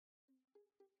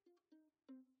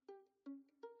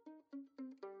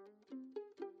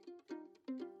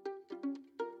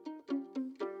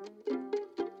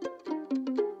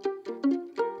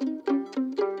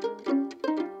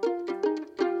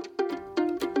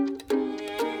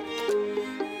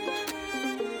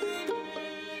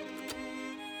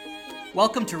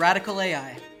Welcome to Radical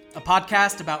AI, a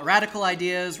podcast about radical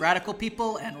ideas, radical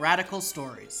people, and radical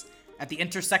stories at the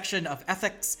intersection of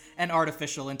ethics and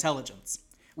artificial intelligence.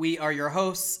 We are your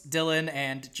hosts, Dylan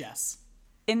and Jess.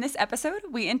 In this episode,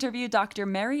 we interview Dr.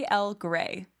 Mary L.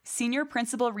 Gray, Senior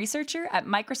Principal Researcher at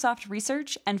Microsoft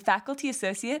Research and Faculty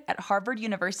Associate at Harvard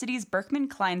University's Berkman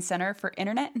Klein Center for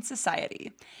Internet and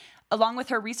Society. Along with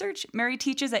her research, Mary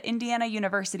teaches at Indiana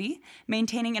University,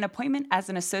 maintaining an appointment as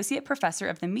an associate professor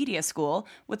of the Media School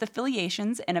with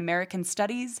affiliations in American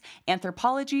Studies,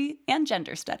 Anthropology, and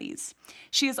Gender Studies.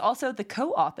 She is also the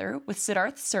co-author with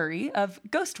Siddharth Suri of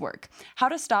Ghostwork: How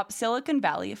to Stop Silicon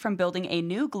Valley from Building a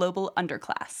New Global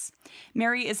Underclass.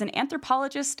 Mary is an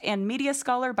anthropologist and media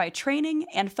scholar by training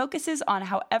and focuses on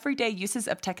how everyday uses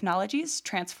of technologies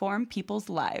transform people's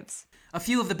lives. A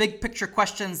few of the big picture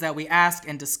questions that we ask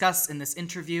and discuss in this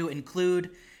interview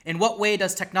include: in what way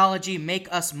does technology make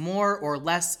us more or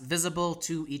less visible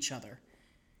to each other?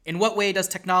 In what way does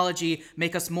technology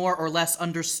make us more or less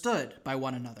understood by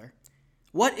one another?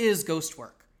 What is ghost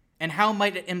work, and how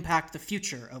might it impact the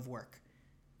future of work?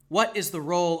 What is the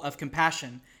role of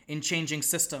compassion in changing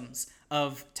systems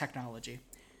of technology?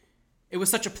 It was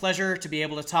such a pleasure to be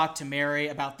able to talk to Mary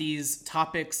about these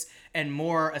topics and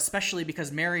more, especially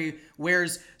because Mary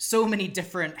wears so many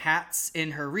different hats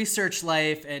in her research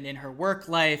life and in her work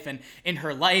life and in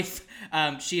her life.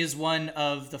 She is one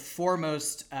of the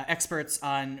foremost experts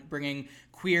on bringing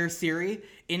queer theory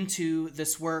into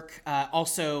this work,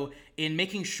 also in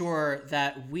making sure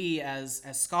that we as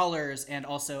scholars and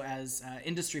also as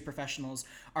industry professionals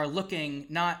are looking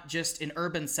not just in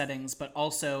urban settings, but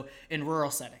also in rural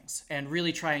settings, and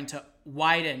really trying to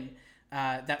widen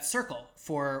that circle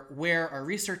for where our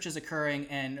research is occurring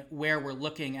and where we're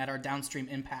looking at our downstream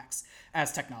impacts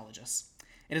as technologists.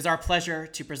 It is our pleasure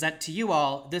to present to you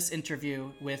all this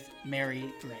interview with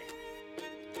Mary Gray.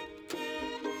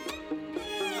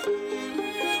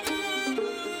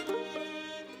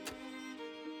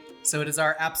 So it is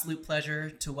our absolute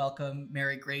pleasure to welcome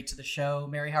Mary Gray to the show.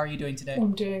 Mary, how are you doing today?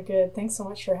 I'm doing good. Thanks so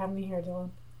much for having me here, Dylan.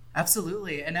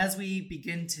 Absolutely. And as we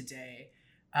begin today,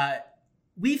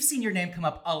 we've seen your name come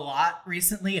up a lot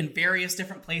recently in various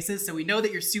different places, so we know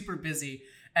that you're super busy.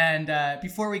 And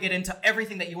before we get into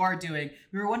everything that you are doing,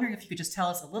 we were wondering if you could just tell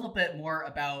us a little bit more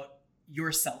about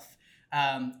yourself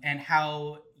and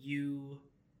how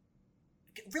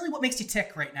really what makes you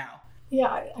tick right now.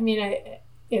 Yeah, I mean,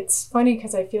 it's funny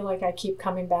because I feel like I keep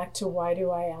coming back to why do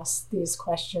I ask these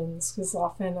questions? Because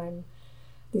often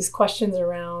these questions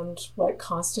around what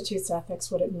constitutes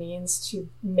ethics, what it means to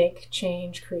make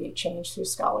change, create change through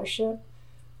scholarship,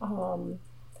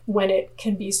 when it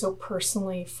can be so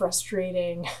personally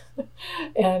frustrating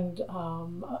and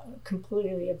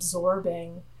completely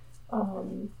absorbing.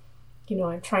 I'm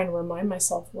trying to remind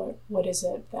myself what is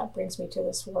it that brings me to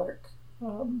this work,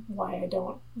 why I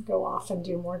don't go off and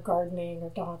do more gardening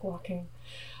or dog walking.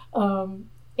 And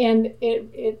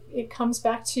it comes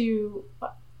back to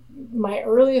my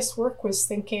earliest work was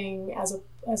thinking as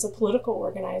a political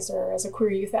organizer, as a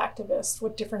queer youth activist,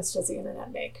 what difference does the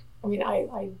internet make? I mean,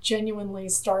 I genuinely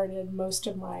started most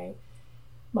of my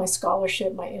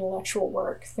scholarship, my intellectual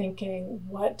work, thinking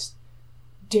what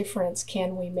difference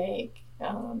can we make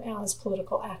as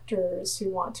political actors who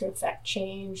want to affect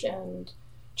change and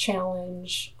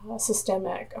challenge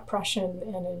systemic oppression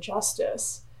and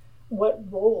injustice.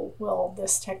 What role will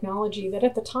this technology that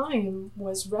at the time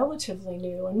was relatively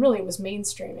new, and really it was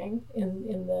mainstreaming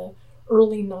in the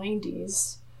early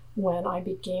 90s when I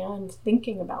began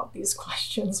thinking about these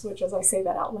questions, which as I say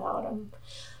that out loud, I'm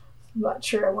not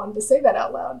sure I wanted to say that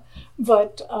out loud,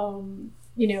 but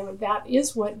that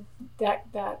is what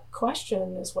that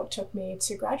question is what took me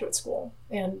to graduate school.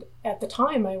 And at the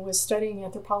time I was studying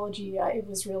anthropology.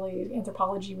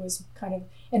 Anthropology was kind of,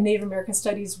 and Native American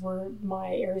studies were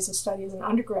my areas of study as an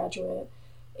undergraduate.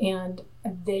 And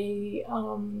they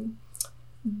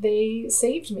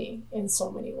saved me in so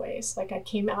many ways. Like, I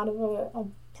came out of a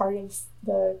part of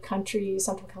the country,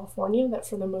 Central California, that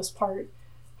for the most part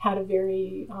had a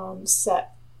very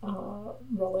set,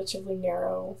 relatively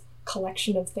narrow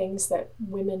collection of things that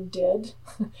women did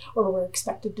or were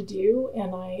expected to do,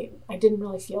 and I didn't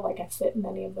really feel like I fit in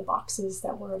any of the boxes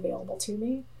that were available to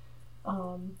me.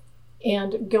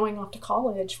 And going off to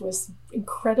college was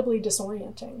incredibly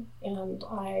disorienting, and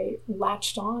I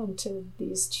latched on to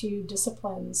these two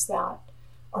disciplines that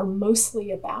are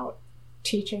mostly about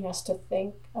teaching us to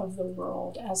think of the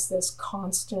world as this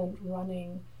constant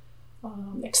running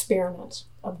experiment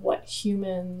of what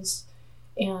humans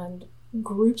and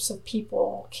groups of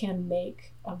people can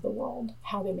make of the world,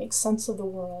 how they make sense of the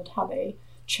world, how they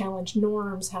challenge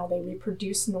norms, how they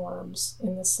reproduce norms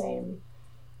in the same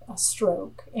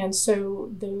stroke. And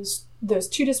so those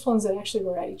two disciplines that actually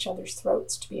were at each other's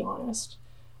throats, to be honest,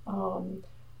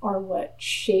 are what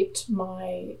shaped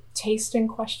my taste in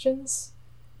questions.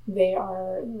 They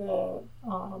are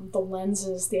the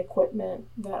lenses, the equipment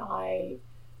that I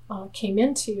came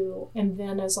into. And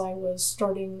then as I was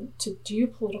starting to do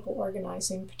political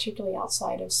organizing, particularly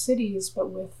outside of cities, but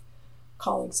with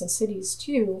colleagues in cities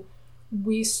too,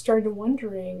 we started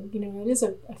wondering, it is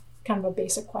a kind of a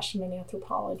basic question in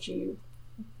anthropology,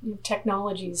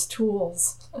 technologies,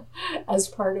 tools as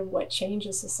part of what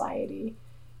changes society,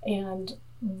 and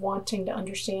wanting to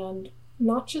understand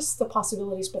not just the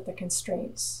possibilities, but the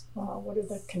constraints. What are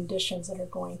the conditions that are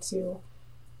going to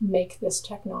make this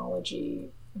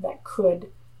technology that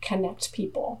could connect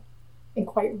people in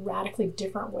quite radically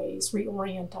different ways,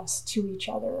 reorient us to each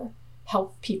other,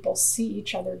 help people see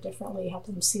each other differently, help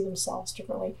them see themselves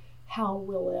differently? How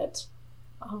will it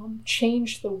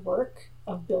change the work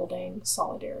of building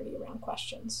solidarity around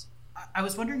questions? I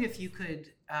was wondering if you could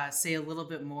say a little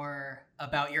bit more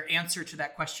about your answer to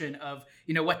that question of,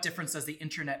 what difference does the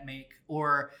internet make,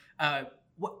 or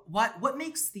what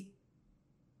makes the,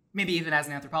 maybe even as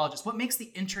an anthropologist, what makes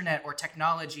the internet or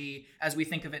technology as we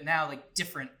think of it now, like,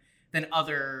 different than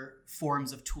other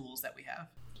forms of tools that we have?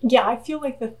 Yeah, I feel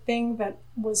like the thing that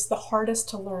was the hardest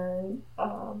to learn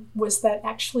was that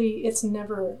actually it's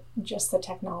never just the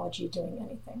technology doing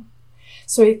anything.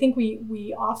 So I think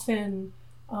we often,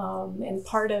 and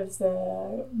part of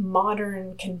the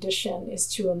modern condition is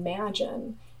to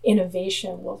imagine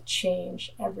innovation will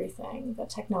change everything. The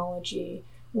technology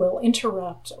will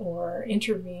interrupt or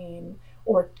intervene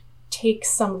or take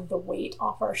some of the weight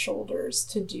off our shoulders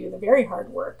to do the very hard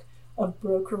work of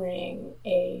brokering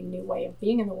a new way of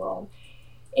being in the world.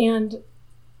 And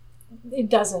it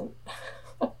doesn't.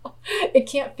 It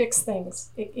can't fix things.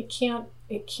 It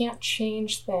can't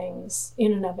change things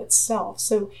in and of itself.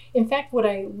 So in fact, what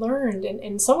I learned, and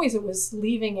in some ways it was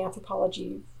leaving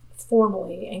anthropology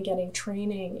formally and getting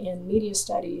training in media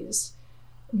studies,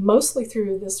 mostly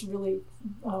through this really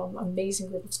amazing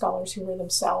group of scholars who were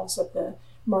themselves at the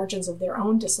margins of their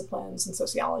own disciplines in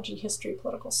sociology, history,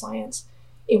 political science.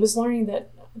 It was learning that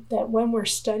when we're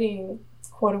studying,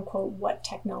 quote unquote, what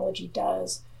technology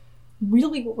does,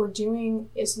 really what we're doing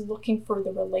is looking for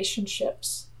the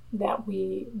relationships that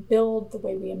we build, the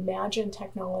way we imagine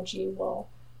technology will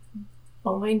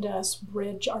bind us,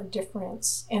 bridge our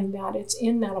difference, and that it's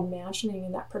in that imagining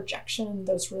and that projection,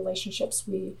 those relationships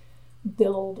we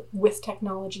build with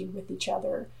technology, with each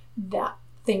other, that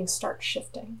things start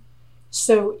shifting.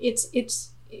 So it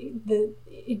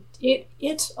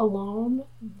alone,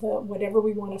 whatever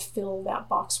we want to fill that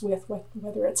box with,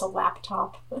 whether it's a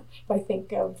laptop, if I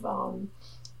think of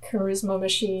Charisma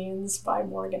Machines by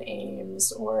Morgan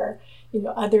Ames, or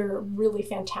other really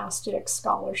fantastic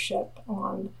scholarship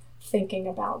on thinking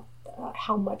about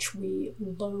how much we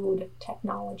load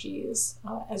technologies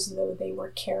as though they were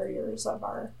carriers of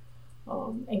our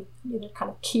and kind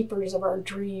of keepers of our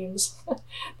dreams.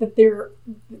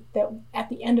 that at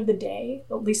the end of the day,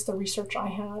 at least the research I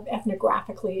have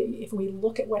ethnographically, if we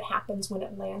look at what happens when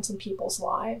it lands in people's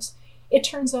lives, it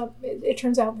turns out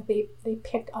that they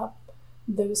pick up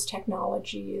those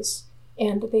technologies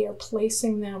and they are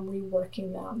placing them,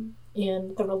 reworking them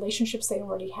in the relationships they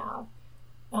already have.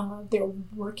 They're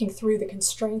working through the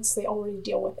constraints they already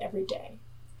deal with every day.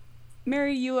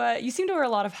 Mary, you seem to wear a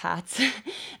lot of hats,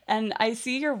 and I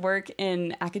see your work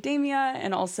in academia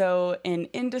and also in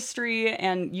industry,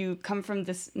 and you come from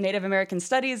this Native American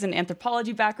studies and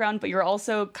anthropology background, but you're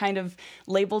also kind of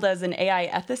labeled as an AI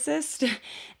ethicist.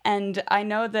 And I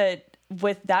know that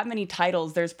with that many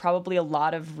titles, there's probably a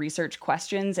lot of research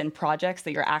questions and projects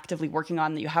that you're actively working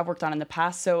on that you have worked on in the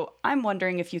past. So I'm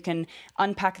wondering if you can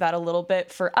unpack that a little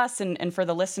bit for us and for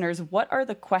the listeners. What are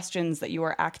the questions that you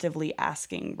are actively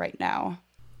asking right now?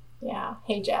 Yeah.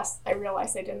 Hey, Jess, I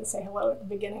realized I didn't say hello at the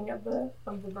beginning of the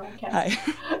broadcast.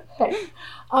 Hi. Hey.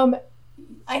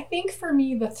 I think for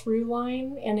me, the through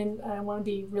line, and I want to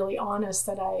be really honest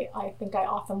that I think I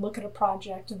often look at a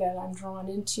project that I'm drawn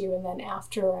into, and then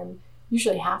after I'm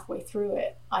usually halfway through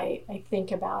it, I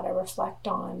reflect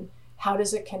on how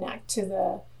does it connect to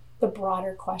the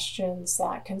broader questions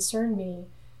that concern me,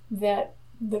 that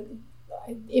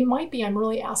it might be I'm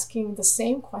really asking the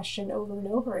same question over and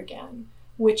over again,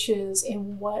 which is,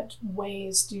 in what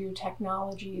ways do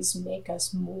technologies make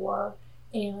us more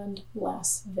and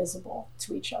less visible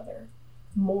to each other,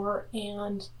 more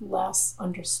and less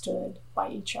understood by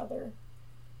each other?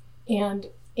 And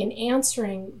in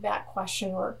answering that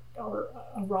question or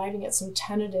arriving at some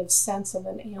tentative sense of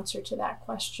an answer to that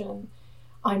question,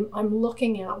 I'm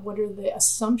looking at what are the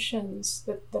assumptions,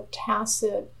 that the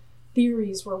tacit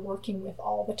theories we're working with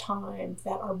all the time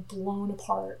that are blown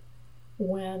apart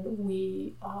when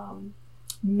we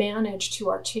manage to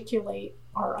articulate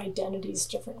our identities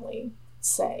differently,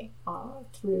 say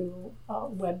through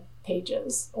web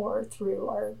pages or through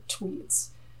our tweets,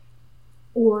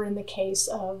 or in the case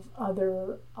of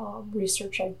other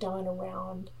research I've done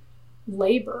around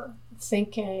labor,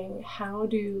 thinking how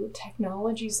do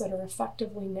technologies that are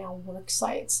effectively now work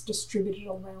sites distributed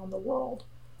around the world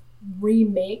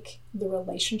remake the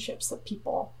relationships that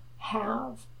people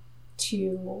have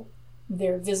to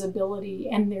their visibility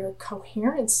and their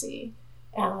coherency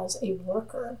as a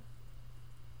worker,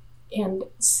 and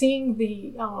seeing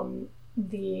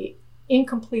the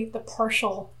incomplete, the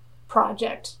partial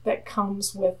project that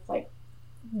comes with like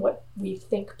what we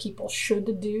think people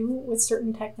should do with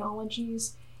certain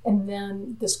technologies, and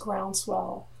then this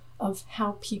groundswell of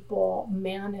how people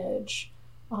manage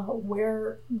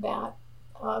where that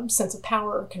sense of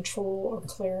power or control or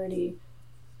clarity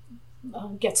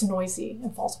gets noisy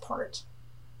and falls apart.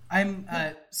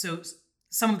 So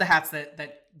some of the hats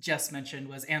that Jess mentioned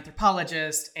was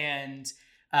anthropologist, and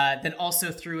then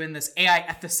also threw in this AI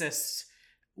ethicist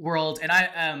world. And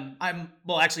I'm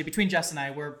actually, between Jess and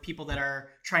I, we're people that are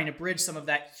trying to bridge some of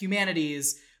that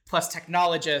humanities plus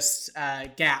technologist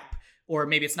gap, or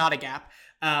maybe it's not a gap.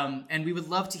 And we would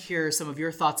love to hear some of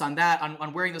your thoughts on that,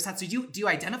 on wearing those hats. So do you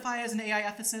identify as an AI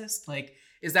ethicist? Like,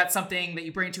 is that something that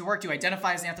you bring to your work? Do you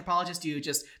identify as an anthropologist? Do you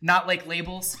just not like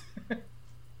labels?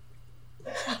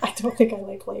 I don't think I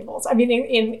like labels. I mean,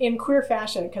 in queer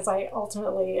fashion, because I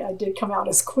did come out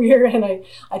as queer, and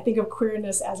I think of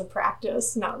queerness as a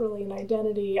practice, not really an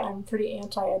identity. I'm pretty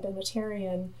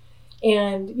anti-identitarian.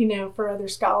 And, for other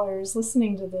scholars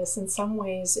listening to this, in some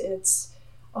ways it's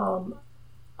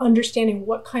understanding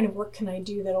what kind of work can I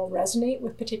do that'll resonate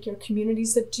with particular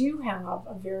communities that do have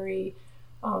a very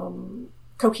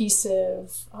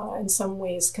cohesive, in some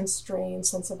ways constrained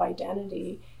sense of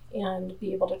identity, and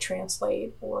be able to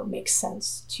translate or make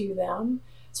sense to them.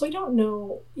 So I don't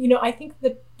know, I think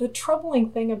that the troubling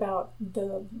thing about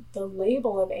the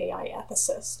label of AI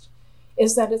ethicist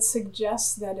is that it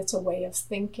suggests that it's a way of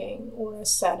thinking or a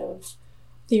set of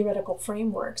theoretical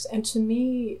frameworks. And to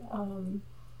me,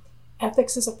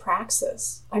 ethics is a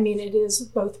praxis. I mean, it is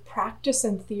both practice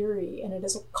and theory, and it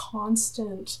is a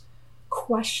constant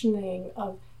questioning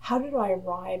of how did I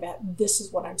arrive at this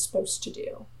is what I'm supposed to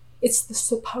do. It's the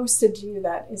supposed to do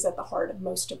that is at the heart of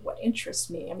most of what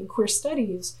interests me. I mean, queer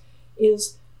studies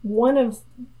is one of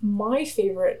my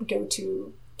favorite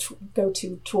go-to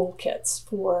toolkits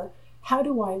for how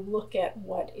do I look at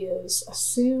what is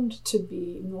assumed to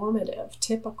be normative,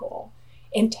 typical,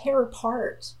 and tear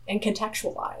apart and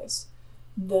contextualize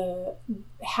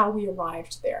how we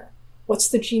arrived there. What's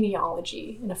the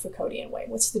genealogy in a Foucauldian way?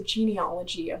 What's the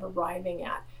genealogy of arriving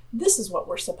at this is what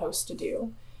we're supposed to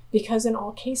do? Because in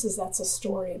all cases, that's a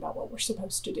story about what we're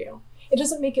supposed to do. It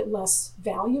doesn't make it less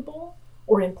valuable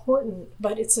or important,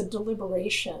 but it's a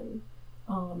deliberation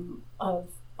of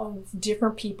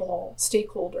different people,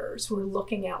 stakeholders, who are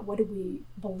looking at what do we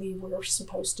believe we're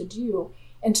supposed to do.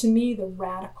 And to me, the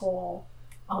radical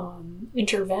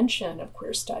intervention of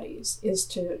queer studies is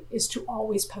to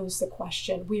always pose the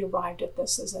question, we arrived at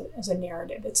this as a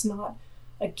narrative. It's not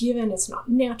a given, it's not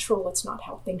natural, it's not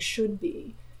how things should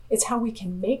be. It's how we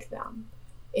can make them.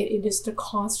 It is to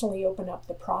constantly open up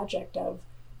the project of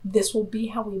this will be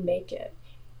how we make it.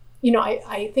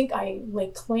 I think I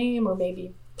lay claim, or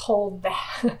maybe pulled the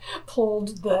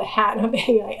hat of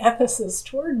AI ethicist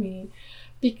toward me,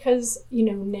 because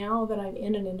now that I'm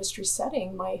in an industry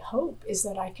setting, my hope is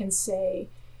that I can say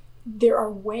there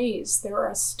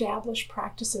are established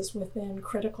practices within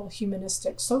critical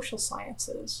humanistic social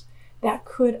sciences that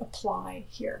could apply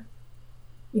here.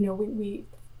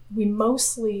 We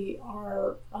mostly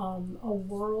are a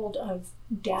world of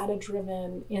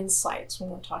data-driven insights when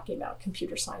we're talking about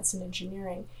computer science and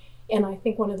engineering. And I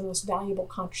think one of the most valuable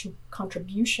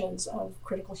contributions of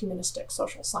critical humanistic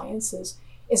social sciences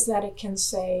is that it can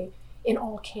say, in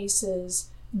all cases,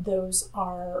 those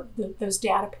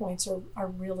data points are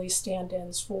really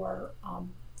stand-ins for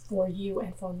you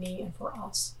and for me and for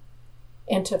us.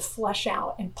 And to flesh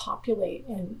out and populate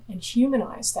and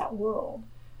humanize that world,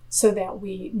 so that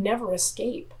we never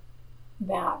escape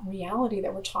that reality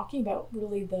that we're talking about.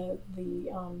 Really,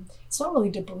 it's not really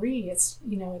debris. It's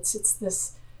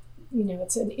this,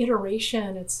 it's an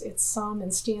iteration. It's some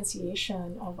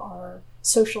instantiation of our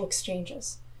social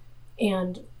exchanges,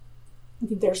 and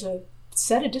there's a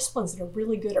set of disciplines that are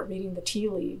really good at reading the tea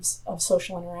leaves of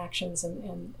social interactions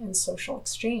and social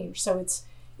exchange. So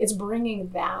it's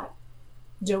bringing that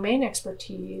domain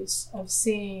expertise of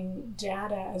seeing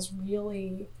data as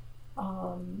really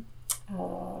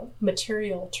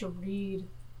material to read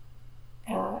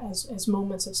as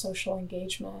moments of social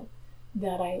engagement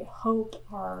that I hope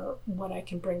are what I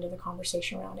can bring to the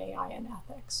conversation around AI and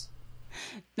ethics.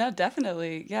 No,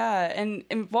 definitely. Yeah. And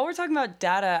while we're talking about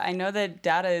data, I know that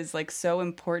data is like so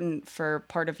important for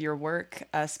part of your work,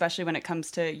 especially when it comes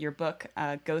to your book,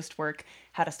 Ghost Work,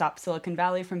 How to Stop Silicon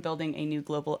Valley from Building a New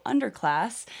Global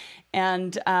Underclass.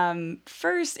 And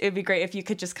first, it'd be great if you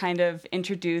could just kind of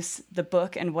introduce the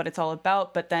book and what it's all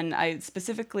about. But then I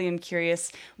specifically am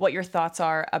curious what your thoughts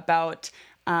are about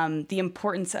the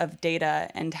importance of data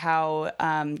and how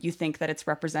you think that it's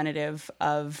representative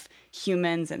of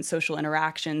humans and social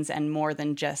interactions and more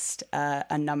than just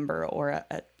a number or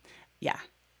yeah.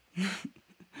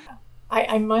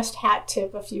 I must hat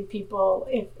tip a few people.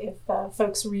 If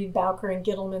folks read Bowker and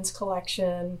Gittleman's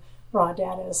collection, Raw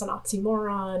Data is an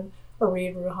Oxymoron, or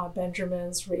read Ruha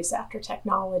Benjamin's Race After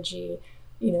Technology,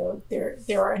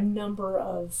 there are a number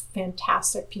of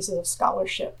fantastic pieces of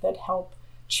scholarship that help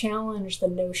challenge the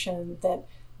notion that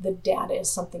the data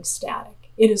is something static.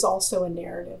 It is also a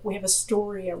narrative. We have a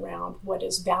story around what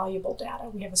is valuable data.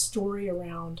 We have a story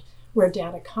around where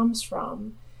data comes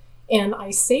from. And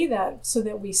I say that so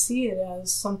that we see it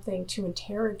as something to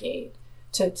interrogate,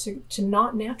 to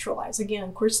not naturalize.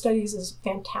 Again, queer studies is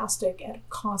fantastic at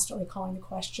constantly calling the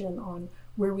question on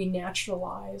where we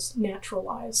naturalize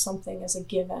something as a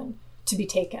given to be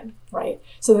taken, right?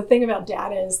 So the thing about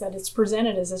data is that it's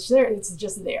presented as it's there, it's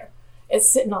just there. It's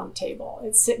sitting on the table,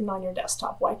 it's sitting on your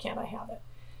desktop. Why can't I have it?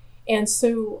 And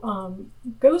so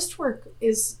Ghost Work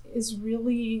is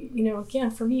really, again,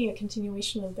 for me, a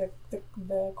continuation of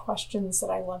the questions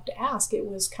that I love to ask. It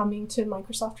was coming to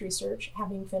Microsoft Research,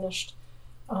 having finished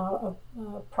a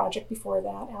project before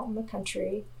that out in the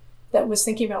country that was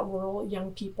thinking about rural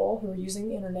young people who were using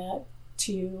the internet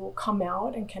to come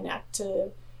out and connect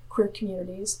to queer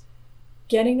communities,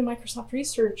 getting to Microsoft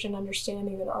Research and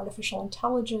understanding that artificial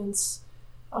intelligence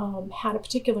had a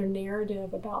particular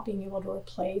narrative about being able to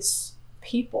replace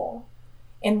people,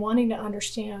 and wanting to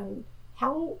understand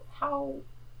how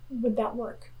would that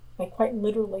work? Like quite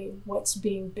literally, what's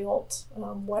being built?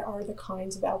 What are the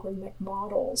kinds of algorithmic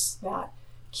models that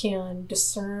can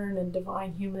discern and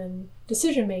divine human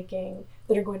decision making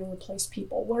that are going to replace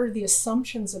people? What are the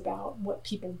assumptions about what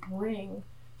people bring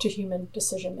to human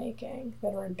decision making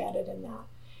that are embedded in that?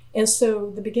 And so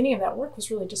the beginning of that work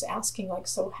was really just asking, like,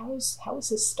 so how is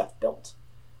this stuff built?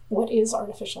 What is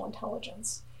artificial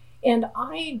intelligence? And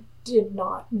I did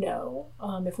not know,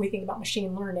 if we think about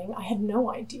machine learning, I had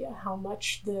no idea how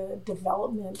much the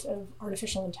development of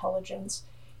artificial intelligence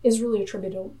is really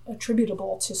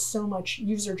attributable to so much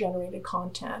user-generated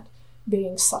content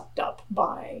being sucked up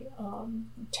by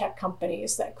tech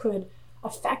companies that could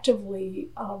effectively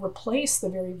replace the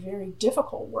very, very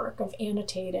difficult work of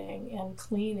annotating and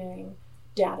cleaning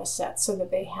data sets so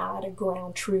that they had a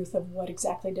ground truth of what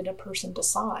exactly did a person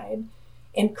decide,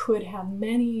 and could have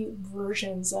many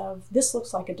versions of, this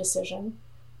looks like a decision,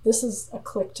 this is a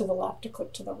click to the left, a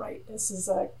click to the right, this is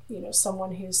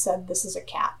someone who said this is a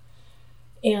cat.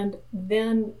 And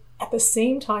then at the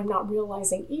same time, not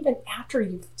realizing, even after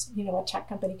a tech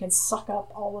company can suck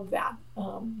up all of that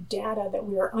data that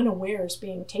we are unaware is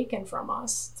being taken from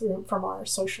us from our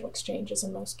social exchanges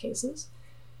in most cases,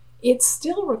 it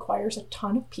still requires a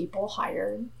ton of people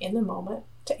hired in the moment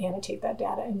to annotate that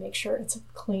data and make sure it's a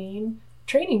clean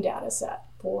training data set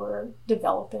for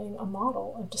developing a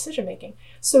model of decision making.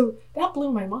 So that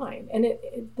blew my mind. And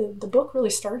the book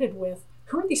really started with,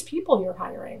 who are these people you're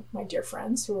hiring, my dear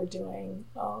friends, who are doing,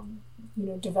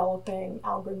 developing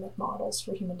algorithmic models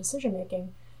for human decision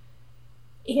making?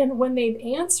 And when they'd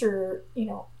answer,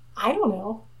 I don't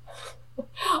know,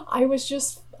 I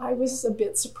was a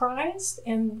bit surprised,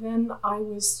 and then I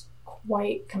was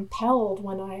quite compelled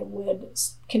when I would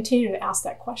continue to ask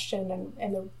that question,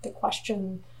 and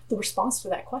the response to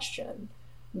that question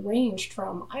ranged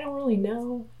from, I don't really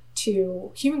know,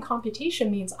 to human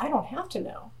computation means I don't have to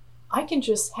know. I can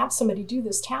just have somebody do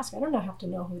this task. I don't have to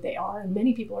know who they are, and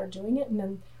many people are doing it, and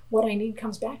then what I need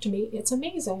comes back to me. It's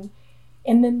amazing.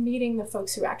 And then meeting the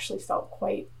folks who actually felt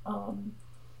quite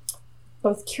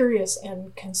both curious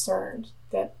and concerned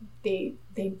that they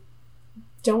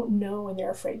don't know and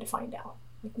they're afraid to find out.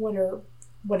 Like, what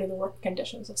are the work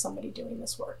conditions of somebody doing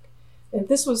this work? And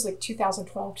this was like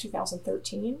 2012,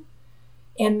 2013.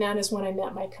 And that is when I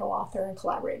met my co-author and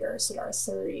collaborator, Siddharth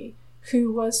Suri, he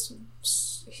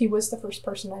was the first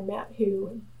person I met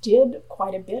who did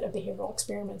quite a bit of behavioral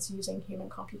experiments using human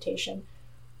computation,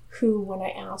 who, when I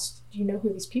asked, do you know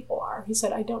who these people are? He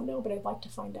said, I don't know, but I'd like to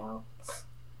find out.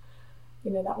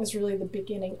 That was really the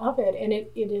beginning of it. And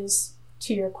it is,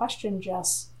 to your question,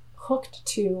 Jess, hooked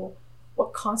to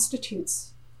what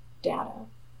constitutes data.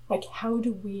 Like, how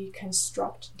do we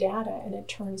construct data? And it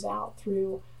turns out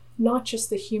through not just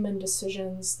the human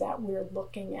decisions that we're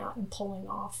looking at and pulling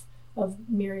off of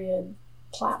myriad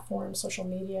platforms, social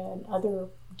media, and other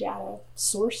data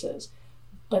sources,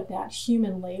 but that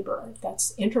human labor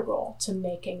that's integral to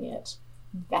making it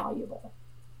valuable.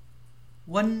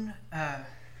 One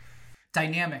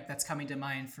dynamic that's coming to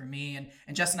mind for me,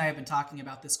 and Jess and I have been talking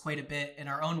about this quite a bit in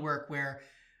our own work, where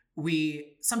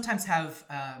we sometimes have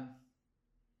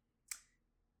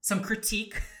some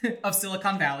critique of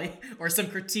Silicon Valley or some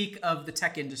critique of the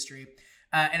tech industry.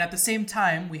 And at the same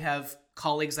time, we have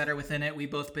colleagues that are within it.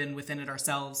 We've both been within it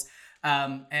ourselves.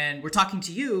 And we're talking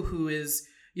to you, who is,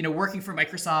 working for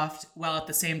Microsoft, while at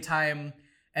the same time,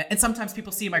 and sometimes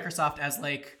people see Microsoft as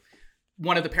like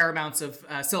one of the paramounts of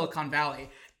Silicon Valley.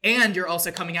 And you're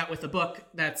also coming out with a book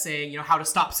that's saying, how to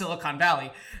stop Silicon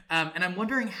Valley. And I'm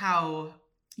wondering how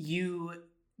you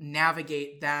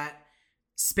navigate that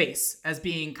space as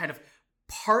being kind of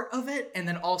part of it and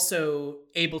then also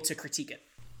able to critique it.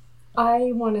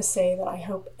 I want to say that I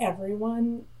hope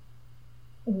everyone,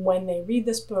 when they read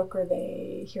this book or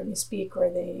they hear me speak or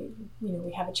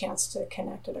we have a chance to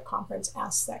connect at a conference,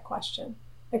 asks that question.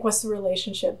 Like, what's the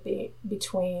relationship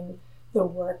between the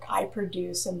work I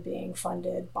produce and being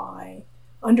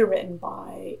underwritten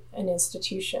by an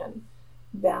institution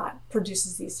that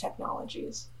produces these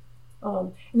technologies?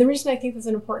 And the reason I think that's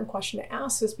an important question to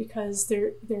ask is because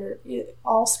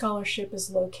all scholarship is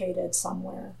located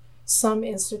somewhere. Some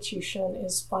institution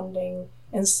is funding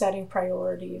and setting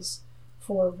priorities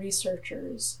for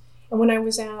researchers. And when I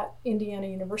was at Indiana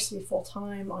University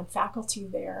full-time on faculty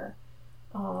there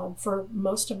for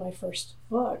most of my first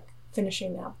book,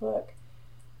 finishing that book,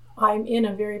 I'm in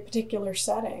a very particular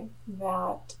setting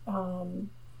that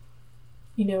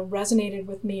resonated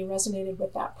with me, resonated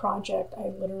with that project. I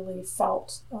literally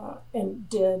felt and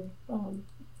did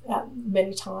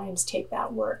many times take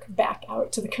that work back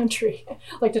out to the country,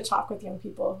 like to talk with young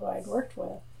people who I'd worked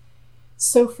with.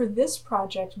 So for this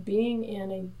project, being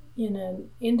in an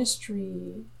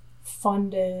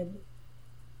industry-funded,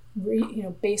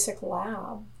 basic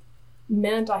lab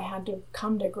meant I had to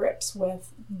come to grips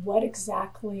with what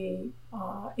exactly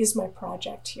is my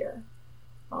project here,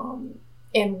 and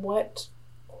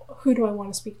who do I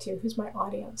want to speak to? Who's my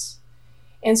audience?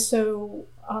 And so,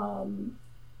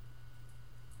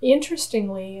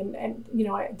 interestingly, and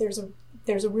there's a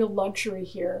real luxury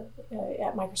here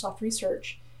at Microsoft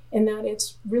Research, in that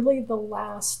it's really the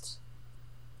last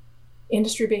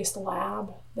industry-based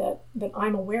lab that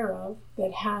I'm aware of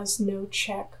that has no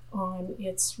check on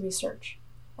its research.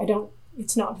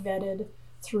 It's not vetted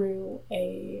through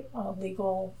a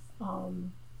legal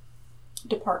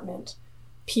department.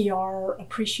 PR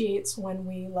appreciates when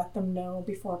we let them know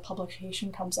before a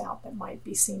publication comes out that might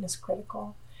be seen as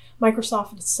critical.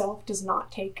 Microsoft itself does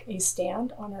not take a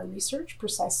stand on our research,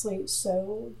 precisely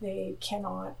so they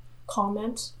cannot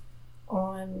comment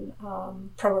on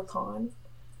pro or con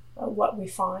what we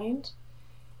find.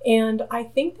 And I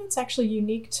think that's actually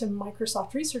unique to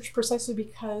Microsoft Research, precisely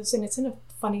because, and it's in a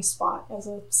funny spot as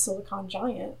a Silicon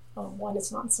giant. One,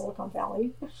 it's not in Silicon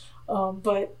Valley,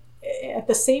 but at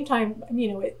the same time,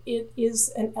 it is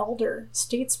an elder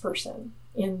statesperson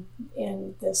in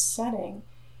this setting,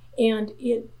 and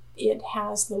it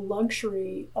has the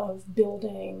luxury of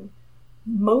building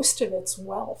most of its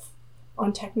wealth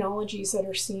on technologies that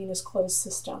are seen as closed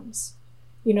systems,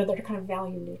 that are kind of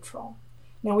value neutral.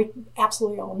 Now, we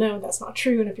absolutely all know that's not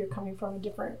true, and if you're coming from a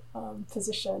different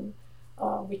position,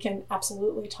 we can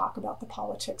absolutely talk about the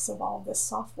politics of all of this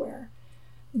software.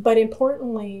 But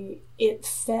importantly, it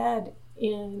fed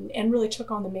in and really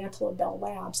took on the mantle of Bell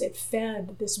Labs. It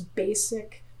fed this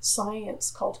basic science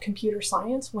called computer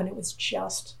science when it was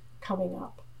just coming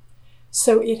up.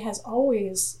 So it has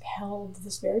always held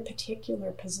this very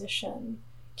particular position,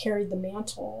 carried the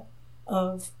mantle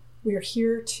of, we're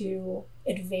here to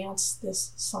advance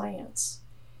this science.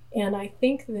 And I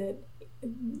think that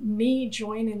me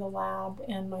joining the lab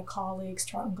and my colleagues,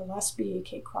 Charlton Gillespie,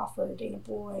 Kate Crawford, Dana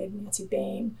Boyd, Nancy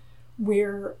Bain,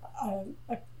 we're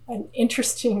an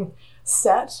interesting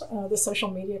set, the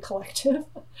Social Media Collective.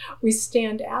 We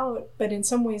stand out, but in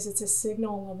some ways it's a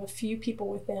signal of a few people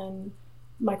within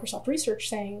Microsoft Research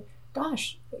saying,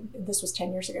 gosh, this was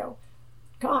 10 years ago,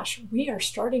 gosh, we are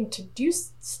starting to do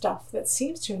stuff that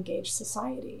seems to engage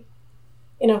society.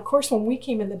 And of course, when we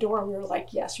came in the door, we were like,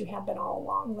 yes, you have been all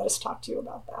along. Let us talk to you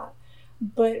about that.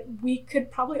 But we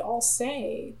could probably all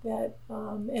say that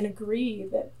and agree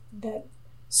that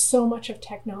so much of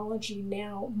technology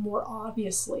now more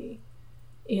obviously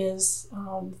is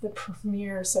the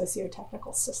premier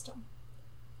socio-technical system.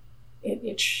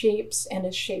 It shapes and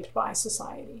is shaped by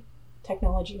society.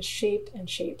 Technology is shaped and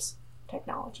shapes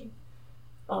technology,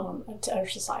 to our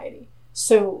society.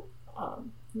 So let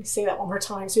me say that one more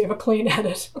time so you have a clean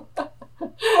edit.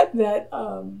 That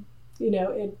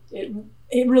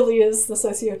it really is the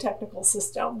socio-technical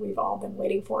system we've all been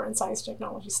waiting for in science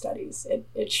technology studies.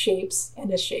 It shapes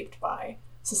and is shaped by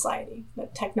society.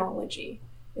 That technology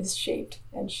is shaped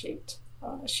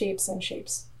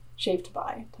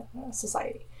by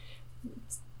society.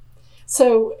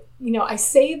 So, I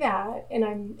say that, and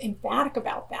I'm emphatic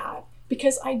about that,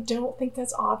 because I don't think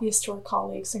that's obvious to our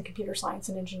colleagues in computer science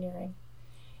and engineering.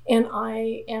 And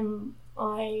I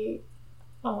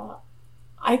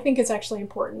think it's actually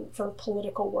important for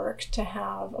political work to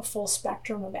have a full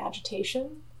spectrum of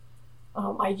agitation.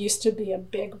 I used to be a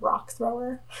big rock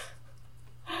thrower.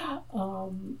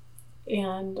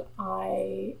 And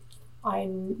I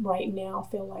right now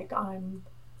feel like I'm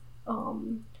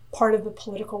part of the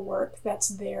political work that's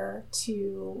there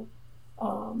to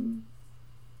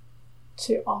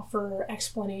offer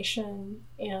explanation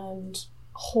and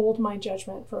hold my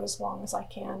judgment for as long as I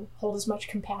can, hold as much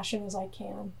compassion as I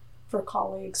can for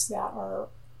colleagues that are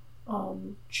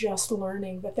just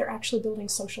learning that they're actually building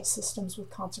social systems with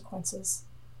consequences,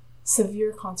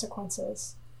 severe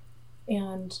consequences.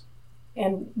 And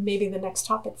maybe the next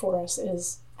topic for us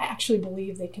is, I actually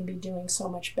believe they can be doing so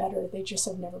much better. They just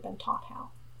have never been taught how.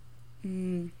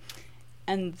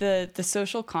 And the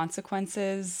social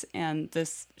consequences and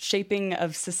this shaping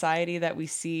of society that we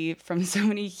see from so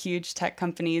many huge tech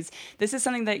companies, this is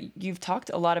something that you've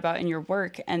talked a lot about in your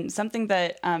work. And something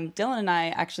that Dylan and I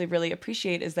actually really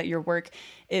appreciate is that your work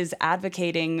is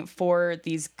advocating for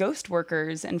these ghost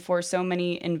workers and for so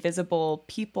many invisible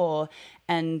people.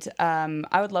 And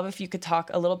I would love if you could talk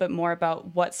a little bit more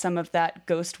about what some of that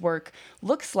ghost work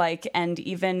looks like. And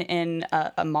even in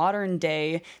a modern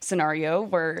day scenario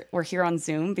where we're here on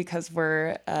Zoom because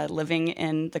we're living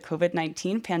in the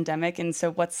COVID-19 pandemic. And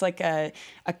so what's like a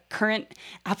current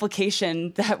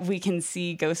application that we can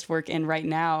see ghost work in right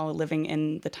now, living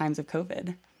in the times of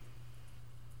COVID?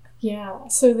 Yeah,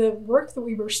 so the work that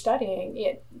we were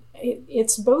studying,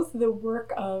 it's both the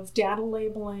work of data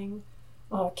labeling,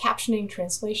 captioning,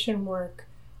 translation work,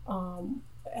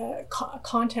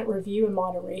 content review and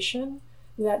moderation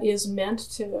that is meant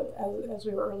to, as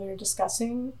we were earlier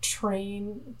discussing,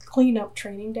 clean up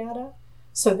training data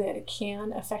so that it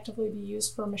can effectively be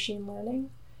used for machine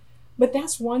learning. But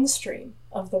that's one stream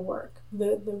of the work.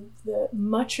 The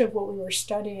much of what we were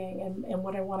studying and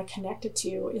what I want to connect it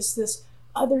to is this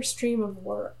other stream of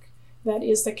work that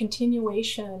is the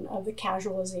continuation of the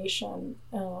casualization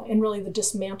and really the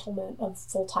dismantlement of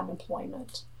full-time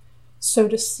employment. So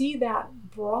to see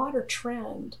that broader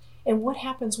trend and what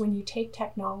happens when you take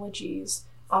technologies,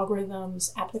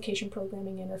 algorithms, application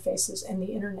programming interfaces, and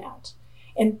the internet,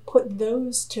 and put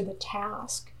those to the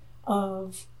task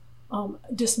of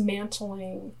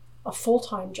dismantling a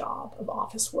full-time job of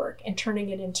office work and turning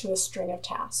it into a string of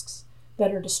tasks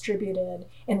that are distributed,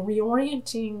 and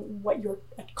reorienting what you're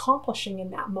accomplishing in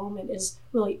that moment is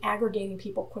really aggregating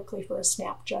people quickly for a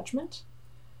snap judgment,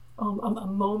 a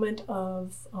moment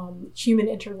of human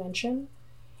intervention,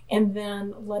 and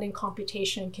then letting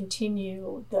computation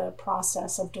continue the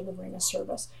process of delivering a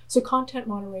service. So content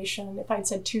moderation, if I'd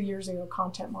said 2 years ago,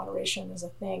 content moderation is a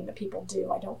thing that people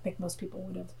do, I don't think most people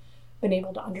would have been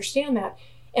able to understand that.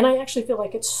 And I actually feel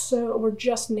like we're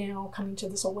just now coming to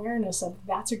this awareness of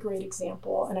that's a great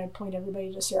example. And I point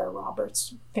everybody to Sarah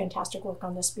Roberts' fantastic work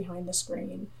on this behind the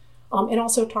screen. And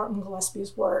also Tarleton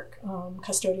Gillespie's work,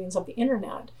 Custodians of the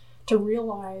Internet, to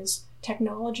realize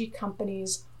technology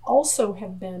companies also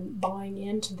have been buying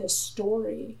into this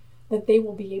story that they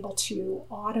will be able to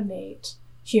automate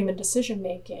human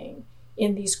decision-making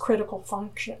in these critical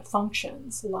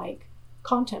functions like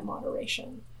content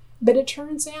moderation. But it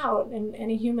turns out, and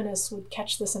any humanist would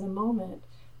catch this in a moment,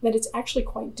 that it's actually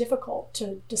quite difficult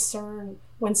to discern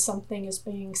when something is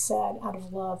being said out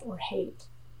of love or hate,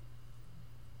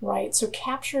 right? So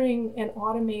capturing and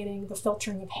automating the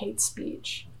filtering of hate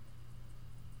speech,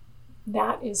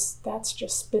 that's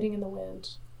just spitting in the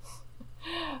wind.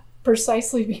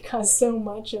 Precisely because so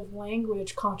much of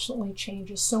language constantly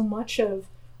changes, so much of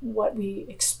what we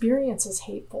experience as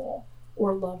hateful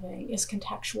or loving is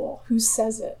contextual. Who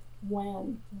says it?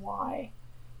 When, why,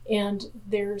 and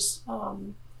there's,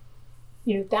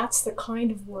 that's the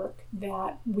kind of work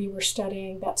that we were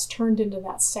studying that's turned into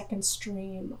that second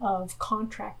stream of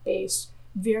contract-based,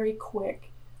 very quick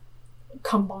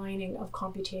combining of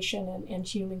computation and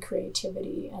human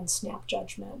creativity and snap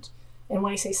judgment. And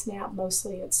when I say snap,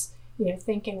 mostly it's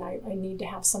thinking I need to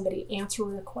have somebody answer a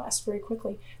request very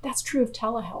quickly. That's true of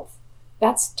telehealth.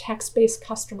 That's text-based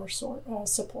customer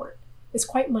support. It's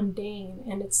quite mundane,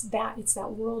 and it's that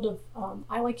world of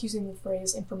I like using the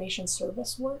phrase information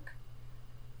service work.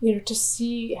 To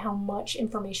see how much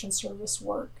information service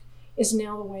work is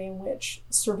now the way in which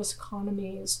service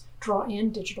economies draw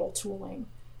in digital tooling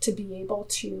to be able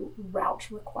to route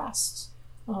requests,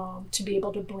 to be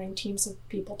able to bring teams of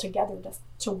people together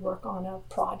to work on a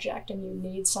project, and you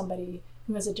need somebody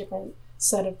who has a different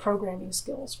set of programming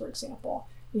skills, for example,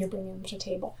 and you're bringing them to the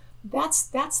table. That's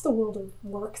the world of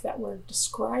work that we're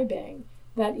describing,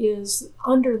 that is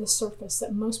under the surface,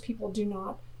 that most people do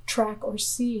not track or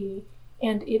see,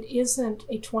 and it isn't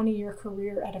a 20-year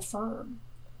career at a firm.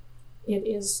 It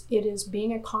is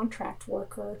being a contract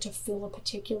worker to fill a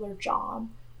particular job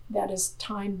that is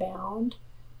time-bound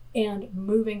and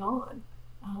moving on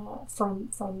from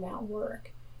that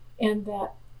work. And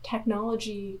that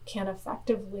technology can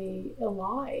effectively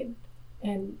elide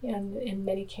and in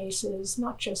many cases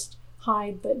not just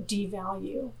hide but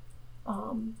devalue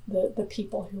the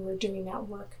people who are doing that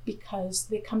work, because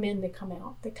they come in, they come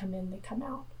out, they come in, they come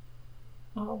out.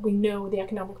 We know the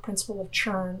economic principle of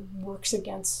churn works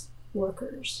against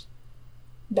workers'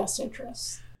 best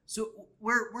interests. So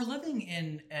we're living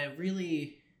in a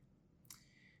really,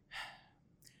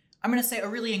 I'm going to say, a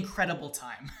really incredible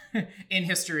time in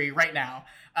history right now.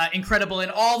 Incredible in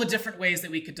all the different ways that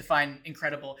we could define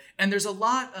incredible. And there's a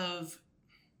lot of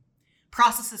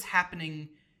processes happening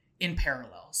in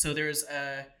parallel. So there's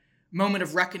a moment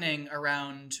of reckoning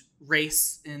around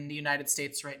race in the United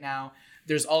States right now.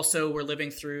 There's also, we're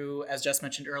living through, as Jess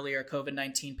mentioned earlier, a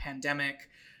COVID-19 pandemic.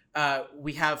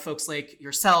 We have folks like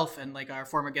yourself and like our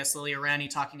former guest Lilia Rani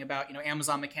talking about,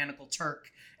 Amazon Mechanical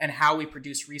Turk and how we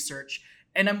produce research.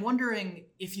 And I'm wondering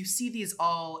if you see these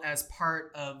all as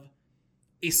part of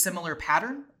a similar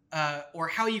pattern, or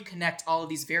how you connect all of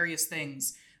these various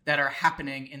things that are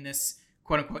happening in this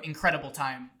quote unquote incredible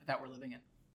time that we're living in.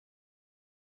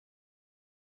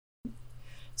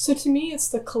 So to me, it's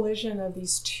the collision of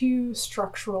these two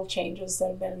structural changes that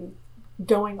have been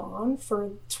going on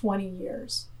for 20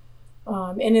 years.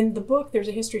 And in the book, there's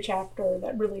a history chapter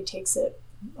that really takes it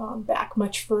back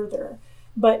much further.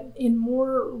 But in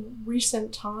more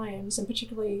recent times, and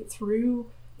particularly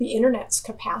through the internet's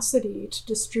capacity to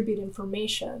distribute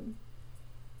information,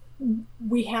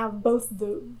 we have both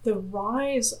the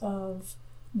rise of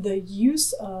the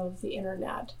use of the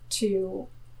internet to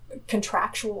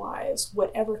contractualize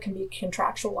whatever can be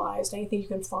contractualized, anything you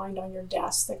can find on your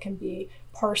desk that can be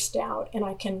parsed out,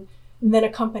 and then a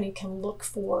company can look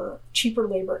for cheaper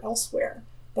labor elsewhere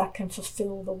that can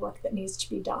fulfill the work that needs to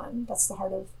be done. That's the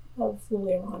heart of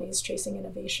Lilia Rani's Chasing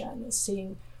Innovation, is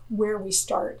seeing where we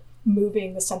start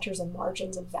moving the centers and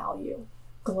margins of value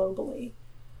globally.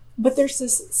 But there's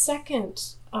this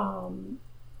second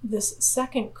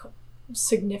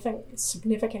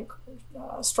significant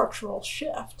structural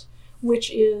shift, which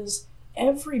is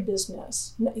every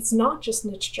business, it's not just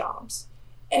niche jobs,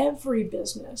 every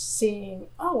business seeing,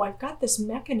 I've got this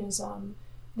mechanism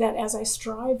that as I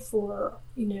strive for,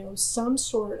 some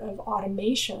sort of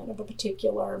automation of a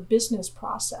particular business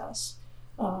process,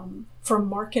 from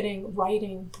marketing,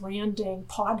 writing, branding,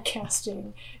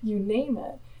 podcasting, you name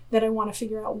it, that I want to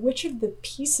figure out which of the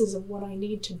pieces of what I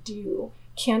need to do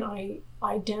can I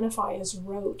identify as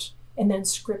rote and then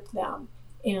script them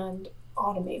and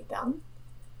automate them.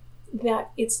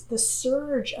 That it's the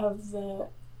surge of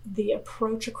the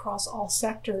approach across all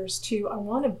sectors to, I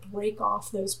want to break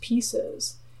off those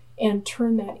pieces and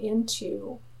turn that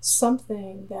into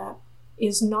something that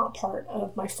is not part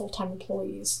of my full-time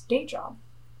employee's day job.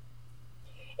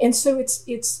 And so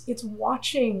it's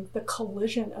watching the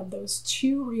collision of those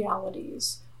two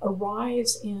realities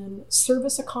arise in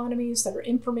service economies that are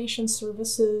information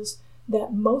services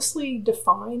that mostly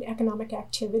define economic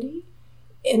activity,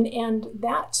 and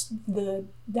that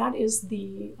is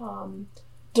the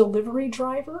delivery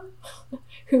driver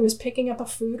who is picking up a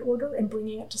food order and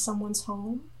bringing it to someone's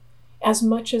home, as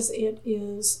much as it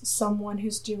is someone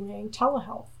who's doing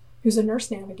telehealth, who's a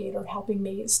nurse navigator helping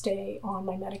me stay on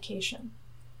my medication,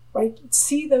 right?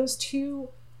 See those two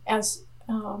as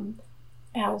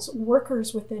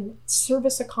workers within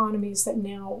service economies that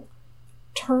now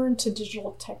turn to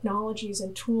digital technologies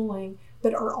and tooling,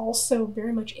 but are also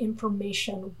very much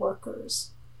information workers.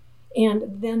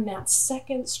 And then that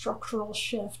second structural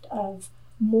shift of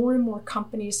more and more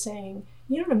companies saying,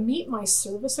 to meet my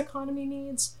service economy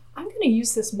needs, I'm going to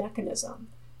use this mechanism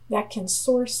that can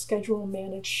source, schedule,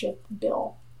 manage, ship,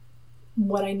 bill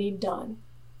what I need done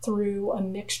through a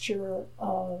mixture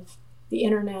of the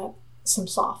internet, some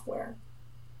software.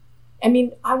 I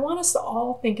mean, I want us to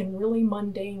all think in really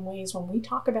mundane ways when we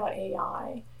talk about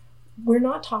AI. We're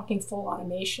not talking full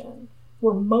automation.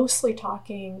 We're mostly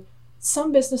talking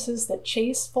some businesses that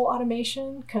chase full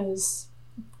automation because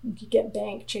you get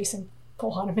banked chasing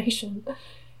full automation.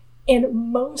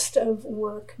 And most of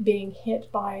work being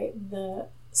hit by the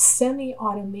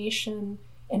semi-automation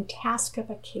and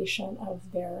taskification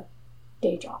of their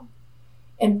day job.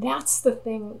 And that's the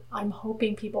thing I'm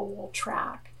hoping people will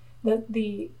track, that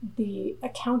the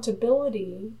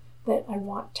accountability that I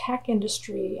want tech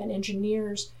industry and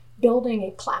engineers building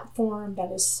a platform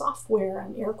that is software,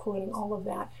 I'm air quoting all of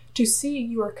that, to see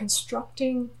you are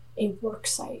constructing a work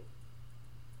site.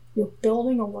 You're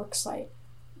building a work site.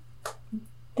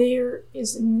 There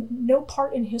is no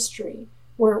part in history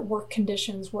where work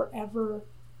conditions were ever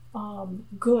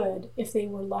good if they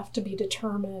were left to be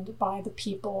determined by the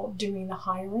people doing the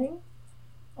hiring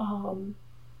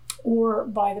or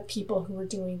by the people who were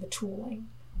doing the tooling.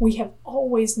 We have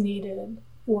always needed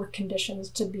work conditions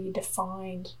to be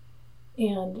defined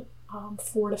and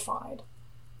fortified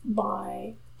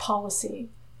by policy,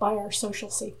 by our social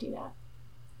safety net.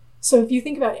 So if you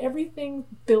think about everything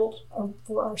built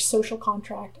for our social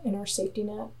contract and our safety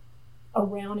net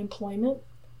around employment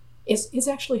is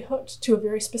actually hooked to a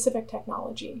very specific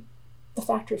technology, the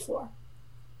factory floor.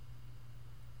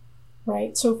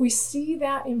 Right? So if we see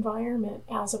that environment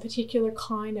as a particular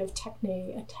kind of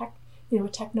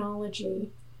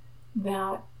technology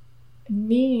that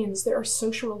means there are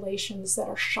social relations that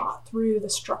are shot through the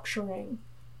structuring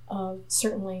of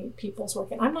certainly people's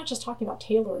work. And I'm not just talking about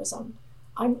Taylorism.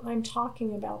 I'm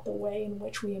talking about the way in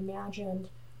which we imagined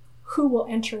who will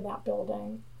enter that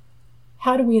building.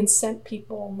 How do we incent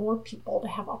more people to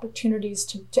have opportunities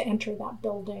to enter that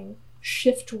building,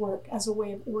 shift work as a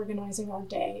way of organizing our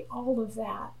day, all of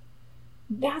that.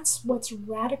 That's what's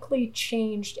radically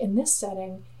changed in this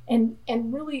setting and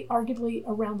really arguably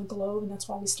around the globe, and that's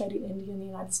why we studied India and the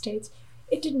United States.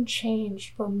 It didn't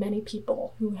change for many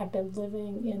people who have been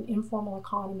living in informal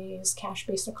economies,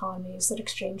 cash-based economies that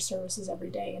exchange services every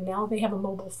day, and now they have a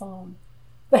mobile phone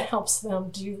that helps them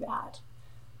do that.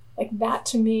 Like that,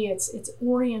 to me, it's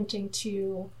orienting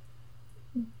to,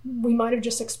 we might have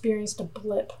just experienced a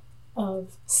blip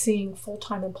of seeing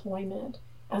full-time employment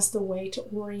as the way to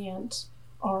orient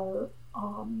our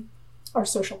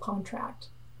social contract.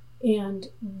 And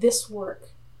this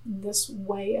work, this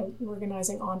way of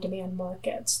organizing on-demand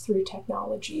markets through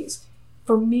technologies,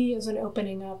 for me is an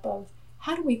opening up of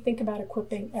how do we think about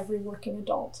equipping every working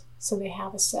adult so they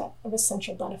have a set of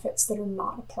essential benefits that are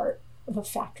not a part of a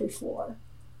factory floor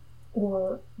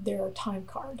or their time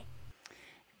card.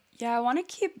 Yeah, I want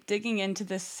to keep digging into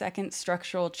this second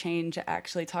structural change,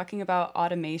 actually talking about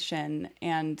automation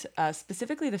and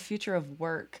specifically the future of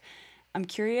work. I'm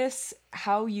curious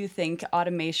how you think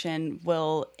automation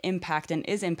will impact and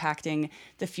is impacting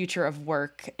the future of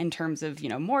work in terms of,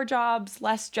 more jobs,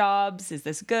 less jobs. Is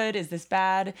this good? Is this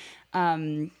bad?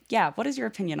 What is your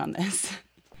opinion on this?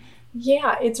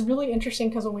 Yeah, it's really interesting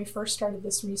because when we first started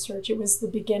this research, it was the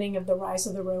beginning of the rise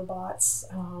of the robots,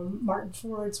 Martin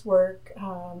Ford's work,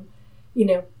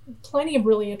 plenty of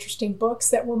really interesting books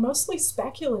that were mostly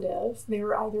speculative. They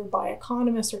were either by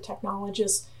economists or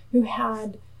technologists who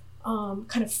had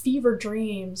kind of fever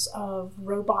dreams of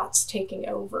robots taking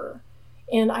over.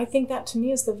 And I think that to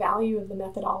me is the value of the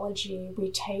methodology we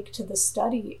take to the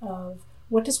study of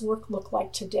what does work look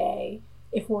like today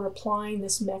if we're applying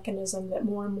this mechanism that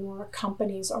more and more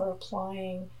companies are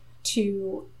applying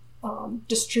to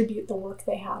distribute the work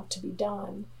they have to be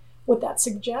done. What that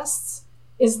suggests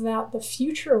is that the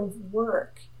future of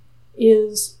work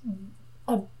is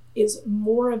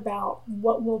more about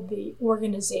what will the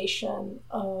organization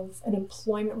of an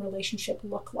employment relationship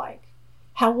look like?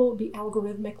 How will it be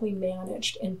algorithmically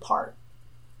managed in part,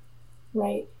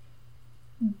 right?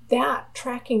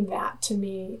 Tracking that to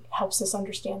me helps us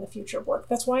understand the future of work.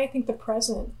 That's why I think the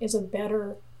present is a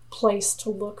better place to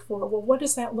look for, well, what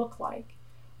does that look like?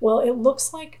 Well, it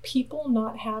looks like people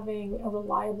not having a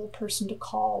reliable person to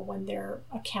call when their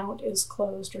account is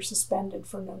closed or suspended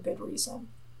for no good reason.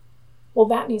 Well,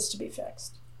 that needs to be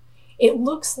fixed. It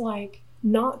looks like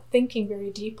not thinking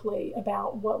very deeply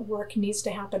about what work needs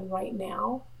to happen right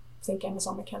now, think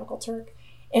Amazon Mechanical Turk,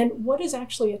 and what is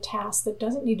actually a task that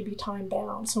doesn't need to be time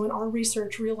bound. So in our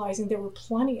research, realizing there were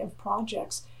plenty of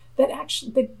projects that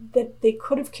actually that they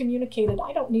could have communicated,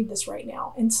 I don't need this right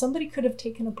now, and somebody could have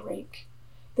taken a break.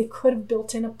 They could have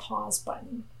built in a pause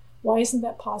button. Why isn't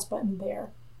that pause button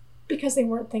there? Because they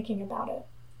weren't thinking about it.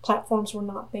 Platforms were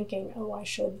not thinking, oh, I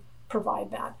should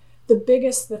provide that.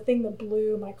 the thing that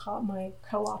blew my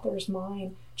co-author's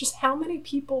mind, just how many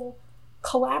people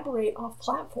collaborate off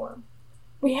platform.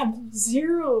 We have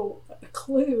zero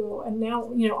clue. And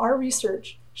now, our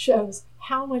research shows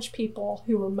how much people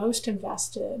who are most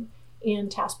invested in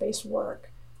task-based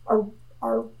work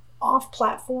are off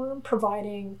platform,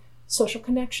 providing social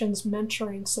connections,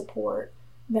 mentoring, support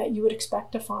that you would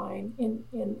expect to find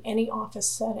in any office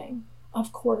setting.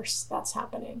 Of course, that's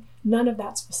happening. None of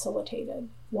that's facilitated.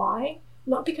 Why?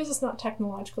 Not because it's not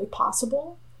technologically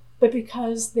possible, but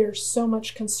because there's so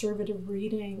much conservative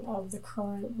reading of the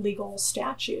current legal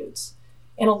statutes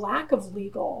and a lack of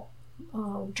legal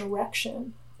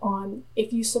direction on,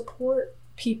 if you support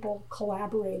people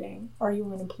collaborating, are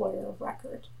you an employer of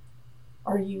record?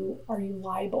 Are you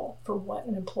liable for what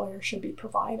an employer should be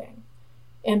providing?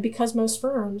 And because most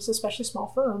firms, especially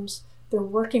small firms, they're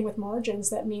working with margins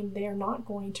that mean they are not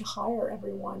going to hire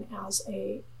everyone as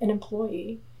an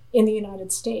employee in the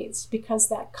United States, because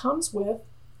that comes with,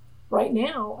 right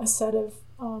now, a set of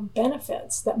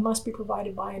benefits that must be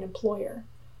provided by an employer.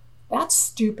 That's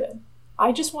stupid.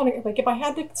 I just want to, if I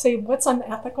had to say what's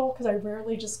unethical, because I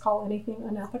rarely just call anything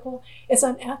unethical, it's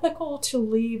unethical to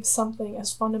leave something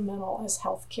as fundamental as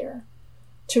healthcare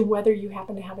to whether you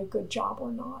happen to have a good job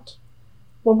or not.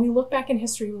 When we look back in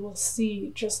history, we will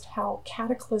see just how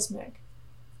cataclysmic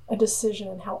a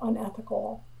decision, how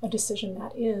unethical a decision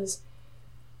that is.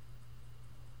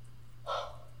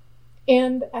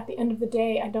 And at the end of the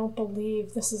day, I don't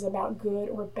believe this is about good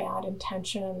or bad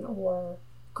intention or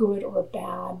good or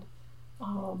bad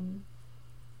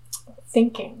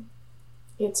thinking.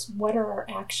 It's what are our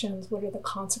actions? What are the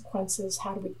consequences?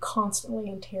 How do we constantly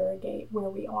interrogate where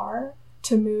we are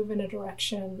to move in a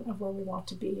direction of where we want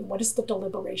to be? What is the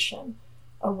deliberation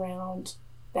around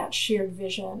that shared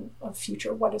vision of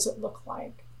future? What does it look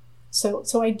like? So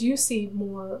I do see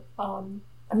more. I'm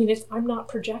not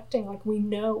projecting. We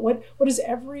know what has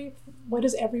every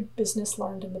business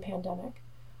learned in the pandemic?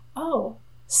 Oh,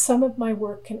 some of my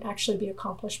work can actually be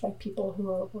accomplished by people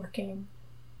who are working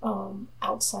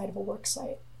outside of a work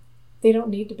site. They don't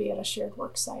need to be at a shared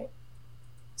work site.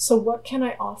 So what can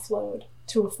I offload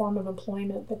to a form of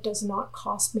employment that does not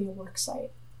cost me a work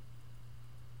site?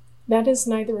 That is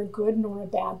neither a good nor a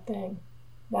bad thing.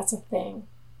 That's a thing.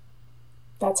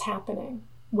 That's happening.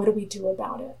 What do we do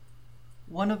about it?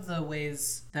 One of the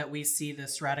ways that we see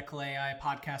this Radical AI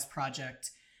podcast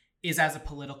project is as a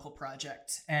political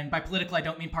project. And by political, I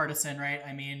don't mean partisan, right?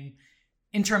 I mean,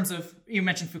 in terms of, you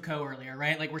mentioned Foucault earlier,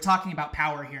 right? We're talking about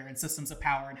power here and systems of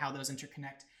power and how those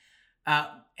interconnect.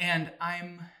 And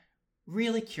I'm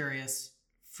really curious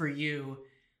for you,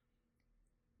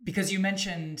 because you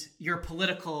mentioned your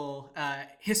political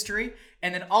history,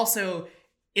 and then also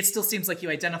it still seems like you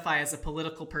identify as a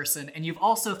political person, and you've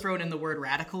also thrown in the word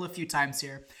radical a few times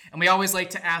here. And we always like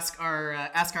to ask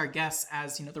our guests,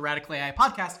 as the Radical AI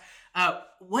podcast,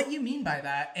 what you mean by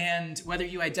that, and whether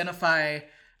you identify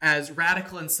as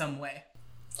radical in some way.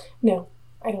 No,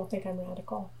 I don't think I'm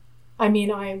radical. I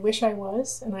mean, I wish I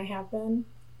was, and I have been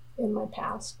in my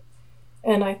past.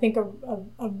 And I think a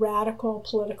radical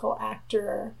political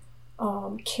actor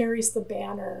carries the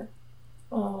banner,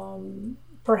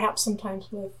 perhaps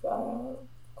sometimes with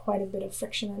quite a bit of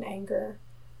friction and anger,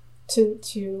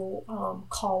 to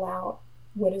call out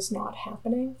what is not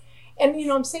happening. And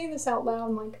I'm saying this out loud.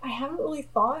 I'm like, I haven't really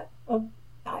thought of.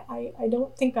 I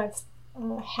don't think I've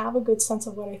have a good sense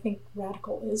of what I think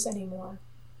radical is anymore.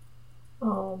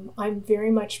 I'm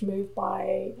very much moved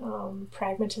by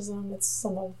pragmatism. It's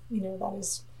that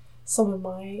is some of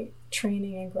my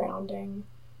training and grounding.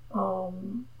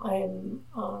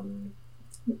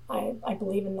 I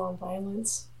believe in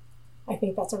nonviolence. I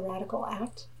think that's a radical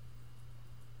act.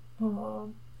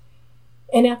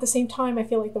 And at the same time, I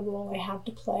feel like the role I have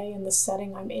to play in the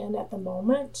setting I'm in at the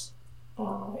moment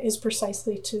is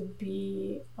precisely to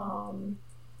be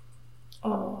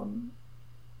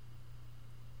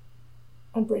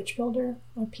a bridge builder,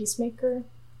 a peacemaker,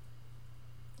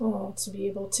 to be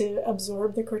able to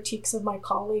absorb the critiques of my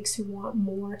colleagues who want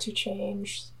more to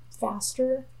change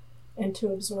faster, and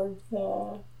to absorb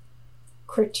the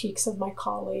critiques of my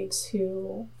colleagues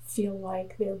who feel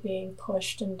like they're being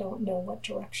pushed and don't know what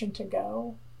direction to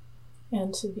go,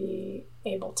 and to be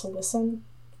able to listen,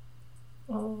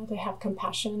 to have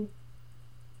compassion,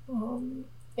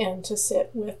 and to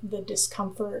sit with the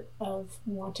discomfort of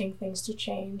wanting things to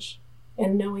change,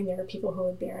 and knowing there are people who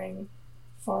are bearing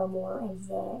far more of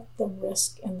the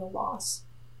risk and the loss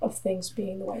of things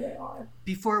being the way they are.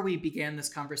 Before we began this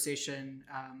conversation,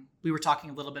 we were talking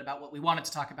a little bit about what we wanted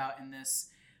to talk about in this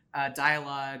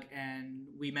dialogue, and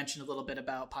we mentioned a little bit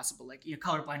about possible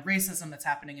colorblind racism that's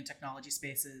happening in technology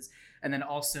spaces, and then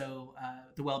also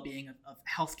the well-being of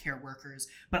healthcare workers.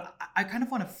 But I kind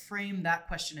of want to frame that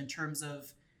question in terms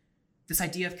of this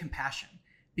idea of compassion,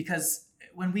 because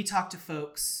when we talk to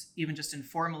folks, even just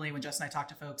informally, when Jess and I talk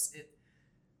to folks,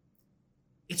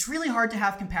 it's really hard to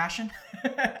have compassion.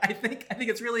 I think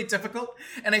it's really difficult,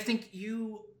 and I think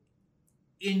you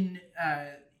in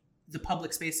the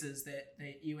public spaces that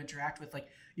you interact with,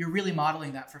 you're really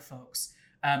modeling that for folks.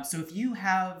 So if you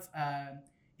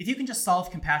can just solve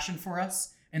compassion for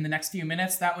us in the next few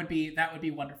minutes, that would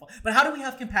be wonderful. But how do we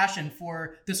have compassion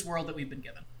for this world that we've been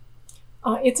given?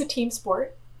 It's a team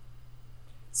sport.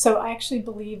 So I actually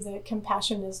believe that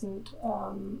compassion isn't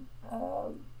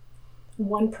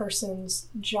one person's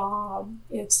job.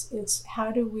 It's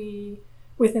how do we,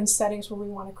 within settings where we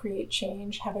want to create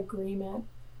change, have agreement,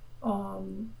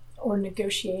 or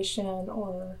negotiation,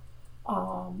 or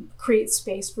create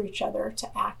space for each other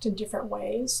to act in different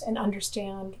ways and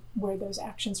understand where those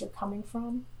actions are coming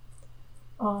from.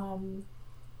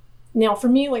 Now, for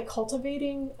me,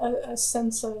 cultivating a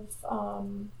sense of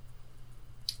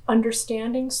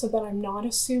understanding, so that I'm not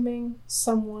assuming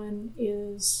someone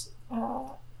is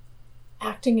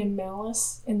acting in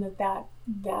malice, and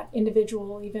that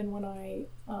individual, even when I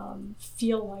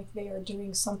feel like they are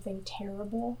doing something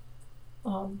terrible,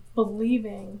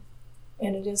 believing,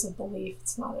 and it is a belief,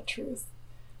 it's not a truth,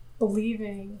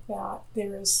 believing that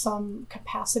there is some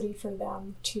capacity for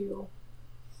them to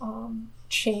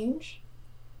change,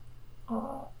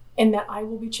 and that I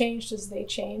will be changed as they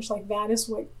change. That is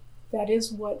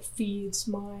what feeds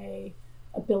my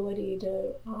ability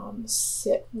to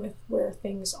sit with where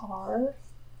things are,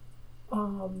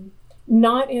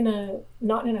 not in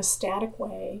a static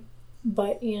way,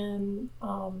 but in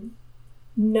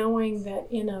knowing that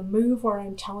in a move where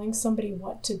I'm telling somebody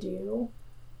what to do,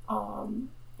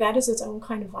 that is its own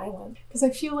kind of violence. Because I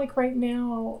feel like right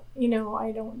now,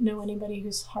 I don't know anybody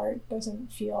whose heart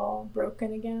doesn't feel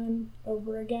broken again,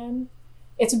 over again.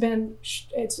 It's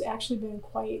actually been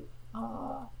quite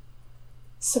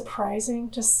surprising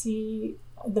to see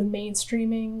the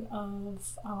mainstreaming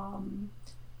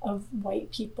of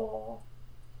white people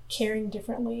caring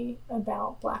differently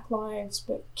about Black lives,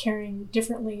 but caring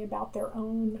differently about their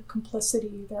own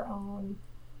complicity, their own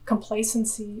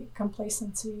complacency,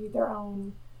 their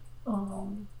own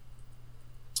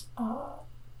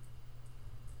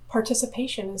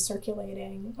participation in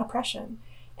circulating oppression.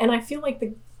 And I feel like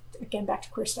again, back to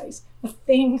queer studies,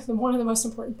 one of the most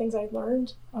important things I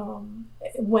learned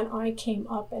when I came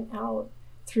up and out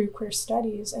through queer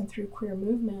studies and through queer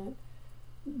movement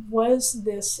was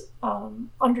this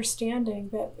understanding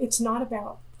that it's not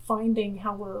about finding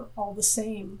how we're all the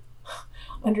same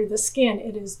under the skin.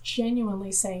 It is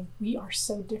genuinely saying we are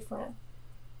so different,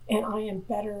 and I am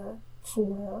better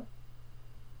for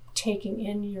taking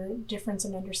in your difference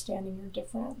and understanding your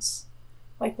difference.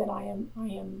 That I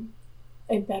am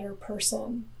a better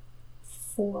person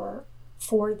for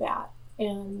that.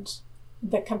 And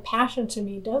the compassion to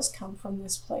me does come from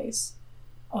this place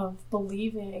of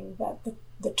believing that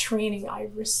the training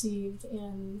I've received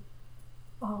in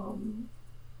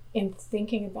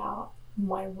thinking about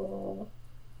my role,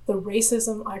 the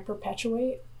racism I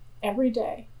perpetuate every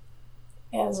day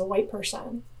as a white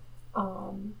person. I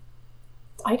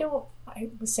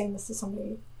was saying this to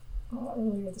somebody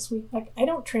earlier this week, I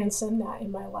don't transcend that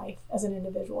in my life as an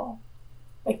individual.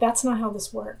 That's not how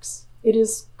this works. It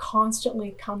is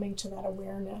constantly coming to that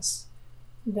awareness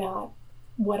that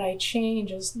what I change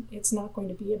it's not going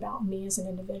to be about me as an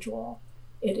individual.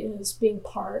 It is being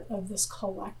part of this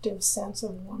collective sense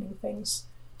of wanting things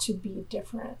to be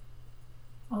different,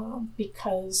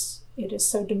 because it is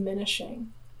so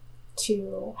diminishing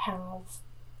to have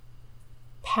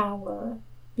power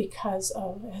because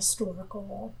of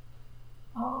historical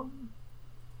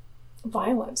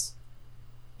violence,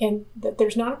 and that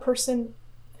there's not a person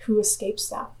who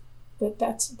escapes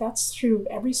that's true of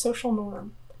every social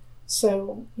norm.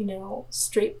 So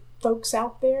straight folks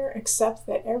out there, accept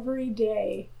that every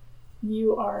day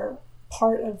you are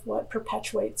part of what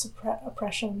perpetuates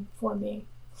oppression for me.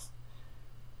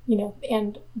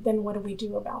 And then what do we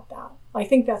do about that? I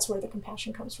think that's where the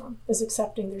compassion comes from, is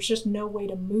accepting there's just no way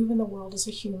to move in the world as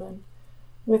a human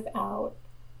without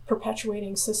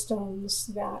perpetuating systems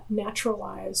that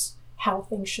naturalize how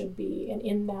things should be. And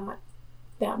in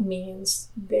that means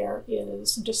there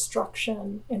is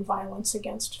destruction and violence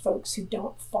against folks who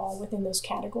don't fall within those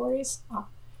categories.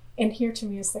 And here to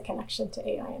me is the connection to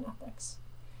AI and ethics.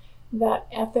 That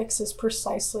ethics is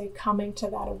precisely coming to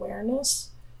that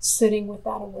awareness, sitting with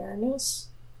that awareness,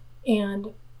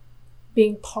 and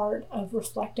being part of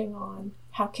reflecting on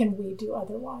how can we do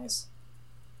otherwise.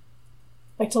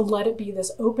 Like to let it be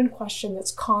this open question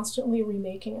that's constantly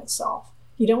remaking itself.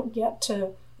 You don't get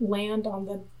to land on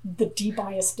the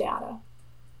debiased data.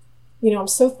 I'm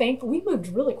so thankful. We moved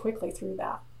really quickly through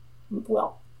that.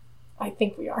 Well, I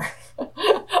think we are.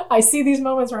 I see these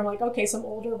moments where I'm like, okay, some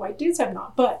older white dudes have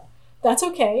not, but that's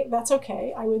okay. That's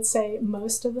okay. I would say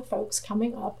most of the folks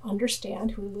coming up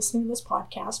understand, who are listening to this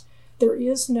podcast, there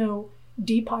is no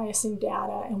debiasing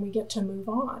data and we get to move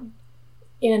on.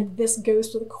 And this goes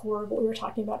to the core of what we were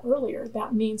talking about earlier.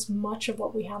 That means much of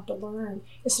what we have to learn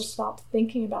is to stop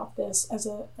thinking about this as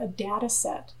a data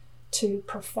set to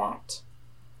perfect,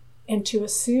 and to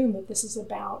assume that this is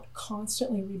about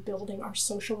constantly rebuilding our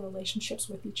social relationships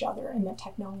with each other, and that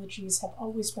technologies have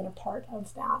always been a part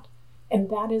of that. And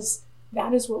that is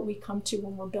what we come to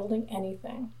when we're building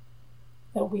anything,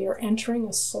 that we are entering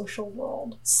a social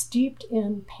world steeped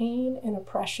in pain and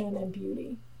oppression and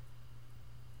beauty.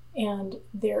 And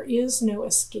there is no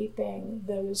escaping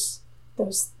the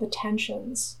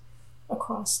tensions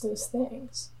across those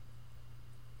things.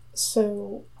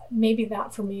 So maybe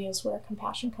that for me is where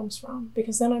compassion comes from,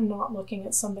 because then I'm not looking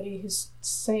at somebody who's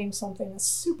saying something that's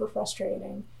super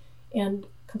frustrating and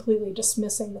completely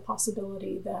dismissing the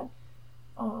possibility that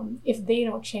if they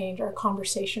don't change, our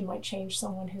conversation might change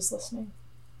someone who's listening.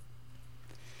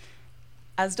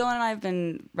 As Dylan and I have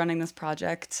been running this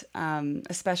project,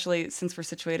 especially since we're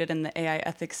situated in the AI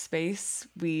ethics space,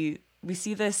 we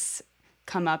see this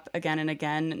come up again and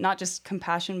again, not just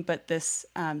compassion, but this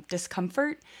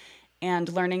discomfort,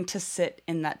 and learning to sit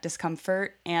in that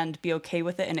discomfort and be okay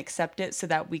with it and accept it so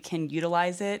that we can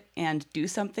utilize it and do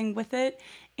something with it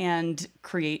and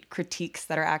create critiques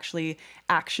that are actually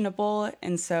actionable.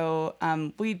 And so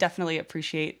we definitely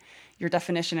appreciate your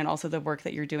definition and also the work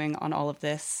that you're doing on all of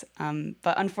this.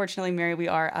 But unfortunately, Mary, we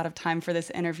are out of time for this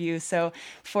interview. So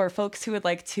for folks who would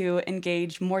like to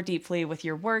engage more deeply with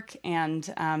your work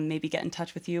and maybe get in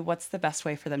touch with you, what's the best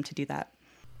way for them to do that?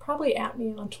 Probably at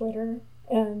me on Twitter.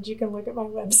 And you can look at my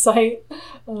website,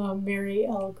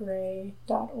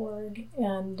 marylgray.org.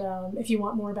 And if you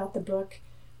want more about the book,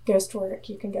 Ghostwork,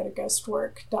 you can go to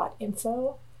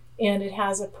ghostwork.info. And it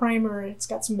has a primer. It's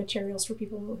got some materials for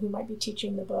people who might be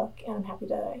teaching the book. And I'm happy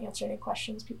to answer any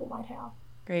questions people might have.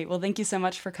 Great. Well, thank you so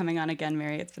much for coming on again,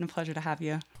 Mary. It's been a pleasure to have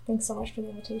you. Thanks so much for the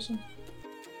invitation.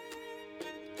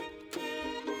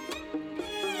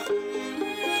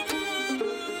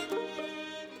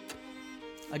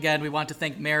 Again, we want to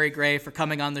thank Mary Gray for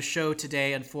coming on the show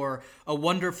today and for a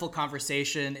wonderful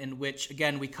conversation in which,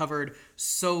 again, we covered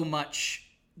so much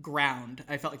ground.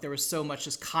 I felt like there was so much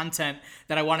just content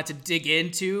that I wanted to dig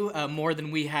into more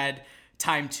than we had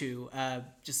time to.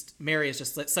 Mary is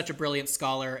just such a brilliant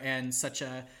scholar and such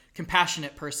a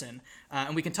compassionate person.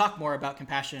 And we can talk more about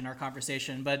compassion in our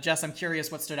conversation. But Jess, I'm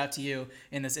curious what stood out to you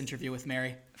in this interview with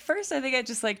Mary. First, I think I'd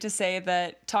just like to say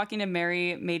that talking to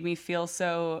Mary made me feel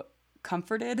so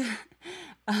comforted.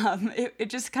 It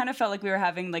just kind of felt like we were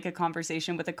having like a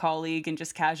conversation with a colleague and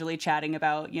just casually chatting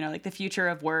about, like the future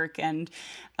of work. And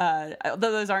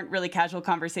although those aren't really casual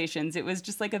conversations, it was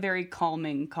just like a very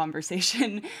calming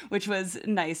conversation, which was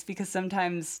nice because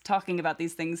sometimes talking about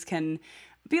these things can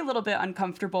be a little bit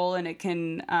uncomfortable and it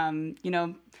can,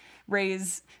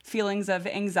 raise feelings of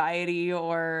anxiety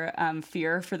or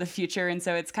fear for the future. And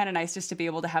so it's kind of nice just to be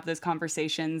able to have those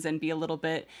conversations and be a little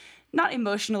bit not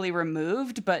emotionally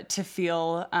removed, but to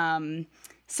feel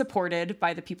supported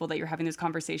by the people that you're having those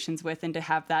conversations with, and to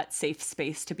have that safe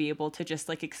space to be able to just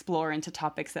like explore into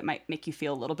topics that might make you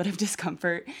feel a little bit of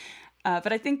discomfort.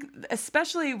 But I think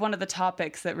especially one of the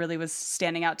topics that really was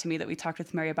standing out to me that we talked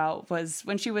with Mary about was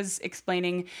when she was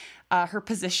explaining her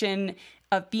position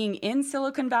of being in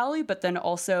Silicon Valley, but then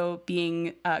also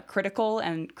being critical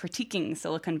and critiquing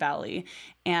Silicon Valley.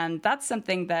 And that's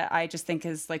something that I just think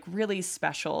is like really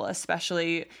special,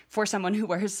 especially for someone who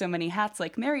wears so many hats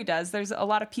like Mary does. There's a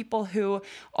lot of people who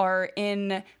are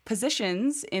in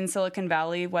positions in Silicon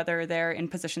Valley, whether they're in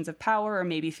positions of power or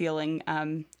maybe feeling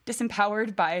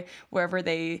disempowered by wherever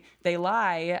they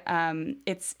lie.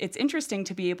 It's interesting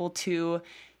to be able to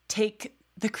take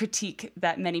the critique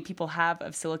that many people have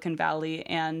of Silicon Valley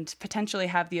and potentially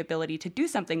have the ability to do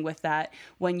something with that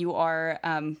when you are,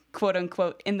 quote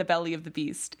unquote, in the belly of the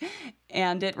beast.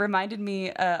 And it reminded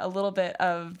me a little bit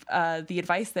of the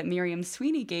advice that Miriam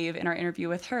Sweeney gave in our interview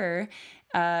with her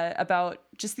about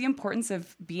just the importance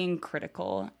of being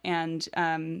critical. And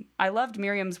I loved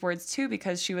Miriam's words too,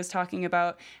 because she was talking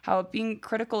about how being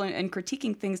critical and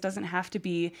critiquing things doesn't have to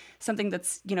be something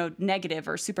that's, negative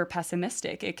or super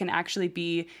pessimistic. It can actually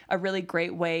be a really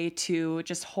great way to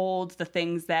just hold the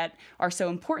things that are so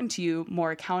important to you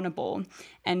more accountable.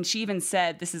 And she even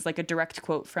said, this is like a direct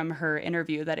quote from her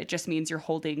interview, that it just means you're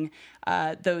holding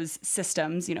those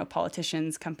systems,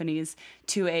 politicians, companies,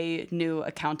 to a new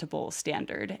accountable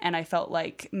standard. And I felt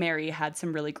like Mary had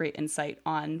some really great insight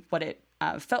on what it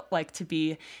felt like to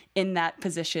be in that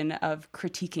position of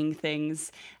critiquing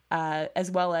things,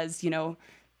 as well as,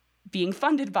 being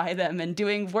funded by them and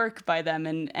doing work by them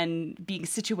and being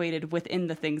situated within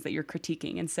the things that you're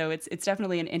critiquing. And so it's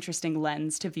definitely an interesting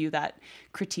lens to view that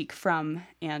critique from.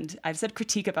 And I've said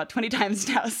critique about 20 times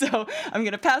now, so I'm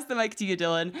going to pass the mic to you,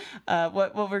 Dylan.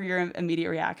 What were your immediate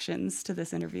reactions to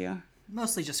this interview?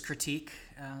 Mostly just critique.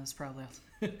 It's probably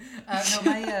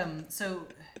so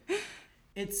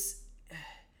it's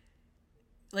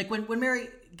like when Mary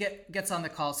gets on the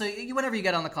call. So whenever you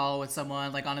get on the call with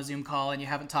someone, like on a Zoom call, and you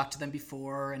haven't talked to them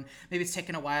before, and maybe it's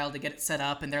taken a while to get it set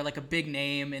up, and they're like a big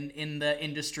name in the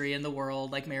industry, in the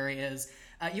world, like Mary is.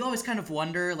 You always kind of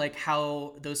wonder like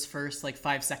how those first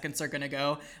 5 seconds are going to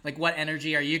go. Like, what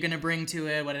energy are you going to bring to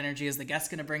it? What energy is the guest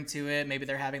going to bring to it? Maybe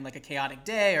they're having like a chaotic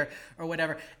day or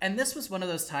whatever. And this was one of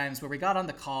those times where we got on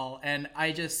the call, and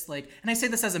I just and I say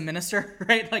this as a minister,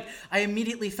 right? Like, I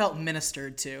immediately felt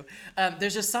ministered to.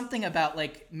 There's just something about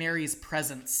like Mary's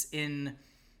presence in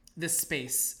this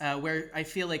space where I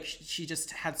feel like she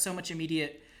just had so much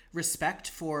immediate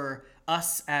respect for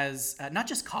us as not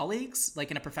just colleagues,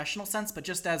 like in a professional sense, but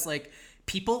just as like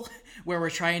people, where we're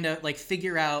trying to like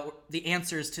figure out the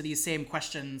answers to these same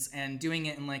questions and doing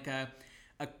it in like a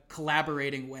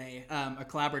collaborative way.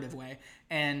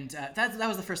 And that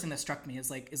was the first thing that struck me, is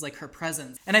like her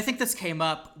presence. And I think this came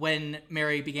up when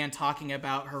Mary began talking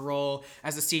about her role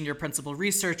as a senior principal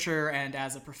researcher and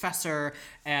as a professor,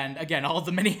 and again, all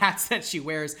the many hats that she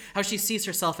wears, how she sees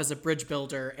herself as a bridge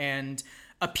builder and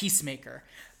a peacemaker.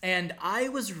 And I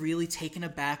was really taken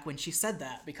aback when she said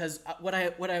that, because what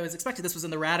I was expecting, this was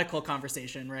in the radical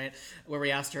conversation, right, where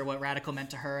we asked her what radical meant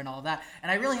to her and all of that,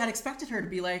 and I really had expected her to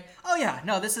be like, oh yeah,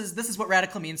 no, this is what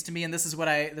radical means to me, and this is what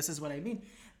I mean,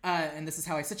 and this is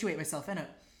how I situate myself in it.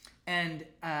 And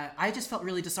I just felt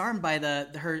really disarmed by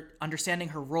her understanding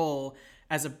her role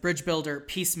as a bridge builder,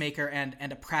 peacemaker, and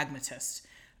a pragmatist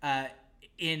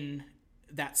in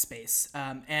that space,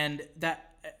 and that.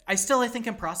 I think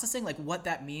I'm processing like what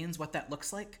that means, what that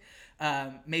looks like,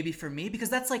 maybe for me, because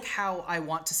that's like how I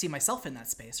want to see myself in that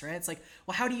space, right? It's like,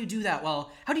 well, how do you do that?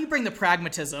 Well, how do you bring the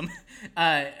pragmatism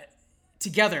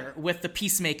together with the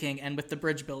peacemaking and with the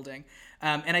bridge building?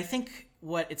 And I think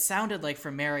what it sounded like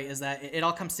from Mary is that it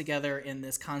all comes together in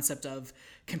this concept of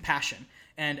compassion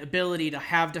and ability to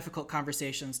have difficult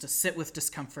conversations, to sit with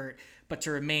discomfort, but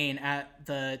to remain at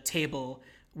the table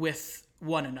with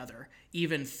one another,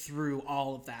 even through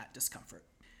all of that discomfort.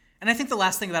 And I think the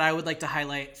last thing that I would like to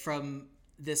highlight from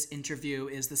this interview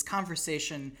is this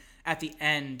conversation at the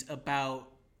end about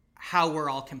how we're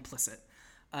all complicit,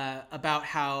 about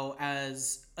how,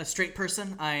 as a straight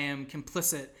person, I am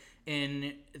complicit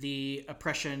in the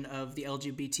oppression of the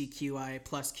LGBTQI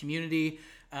plus community.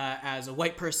 As a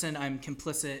white person, I'm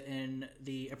complicit in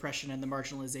the oppression and the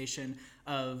marginalization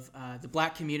of the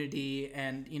Black community,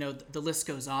 and the list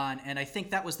goes on. And I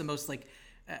think that was the most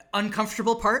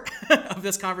uncomfortable part of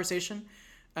this conversation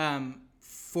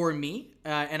for me.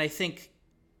 And I think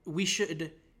we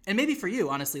should, and maybe for you,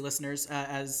 honestly, listeners,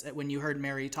 as when you heard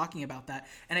Mary talking about that.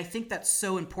 And I think that's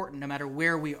so important, no matter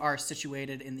where we are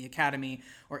situated in the academy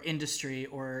or industry,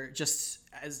 or just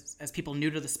as people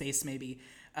new to the space, maybe.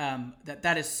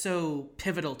 That is so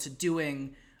pivotal to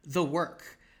doing the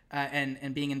work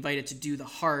and being invited to do the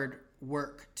hard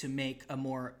work to make a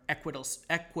more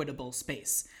equitable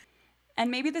space. And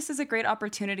maybe this is a great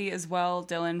opportunity as well,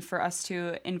 Dylan, for us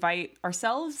to invite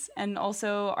ourselves and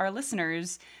also our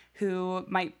listeners who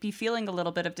might be feeling a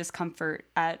little bit of discomfort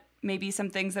at maybe some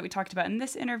things that we talked about in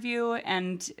this interview,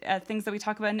 and things that we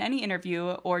talk about in any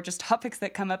interview, or just topics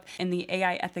that come up in the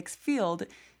AI ethics field,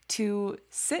 to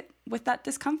sit with that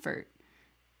discomfort.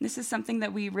 This is something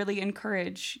that we really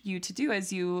encourage you to do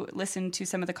as you listen to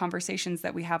some of the conversations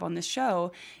that we have on this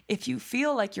show. If you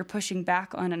feel like you're pushing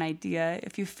back on an idea,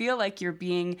 if you feel like you're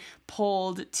being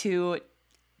pulled to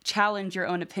challenge your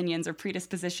own opinions or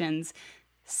predispositions,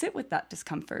 sit with that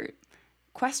discomfort.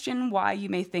 Question why you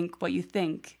may think what you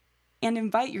think, and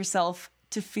invite yourself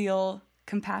to feel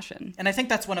compassion. And I think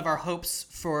that's one of our hopes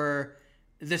for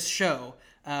this show,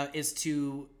 is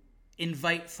to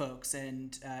invite folks,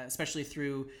 and especially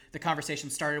through the conversation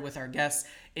started with our guests,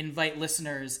 invite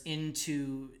listeners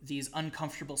into these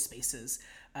uncomfortable spaces.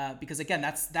 Because again,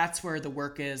 that's where the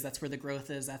work is, that's where the growth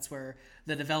is, that's where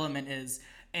the development is.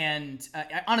 And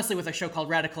honestly, with a show called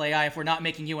Radical AI, if we're not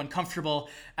making you uncomfortable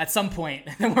at some point,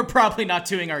 then we're probably not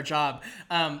doing our job.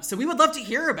 So we would love to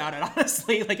hear about it,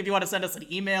 honestly. Like if you want to send us an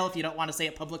email, if you don't want to say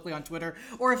it publicly on Twitter,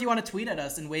 or if you want to tweet at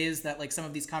us in ways that like some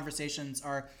of these conversations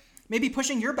are maybe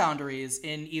pushing your boundaries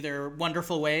in either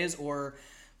wonderful ways or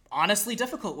honestly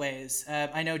difficult ways.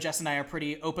 I know Jess and I are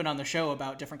pretty open on the show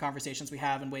about different conversations we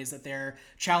have in ways that they're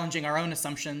challenging our own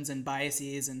assumptions and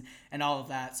biases and all of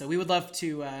that. So we would love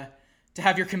to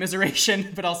have your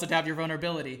commiseration, but also to have your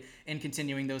vulnerability in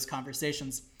continuing those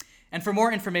conversations. And for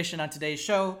more information on today's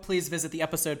show, please visit the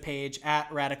episode page at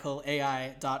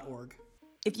radicalai.org.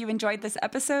 If you enjoyed this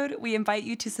episode, we invite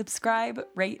you to subscribe,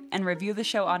 rate, and review the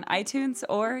show on iTunes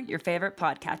or your favorite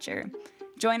podcatcher.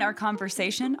 Join our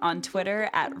conversation on Twitter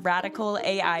at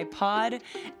RadicalAIPod,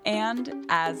 and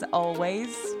as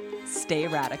always, stay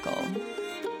radical.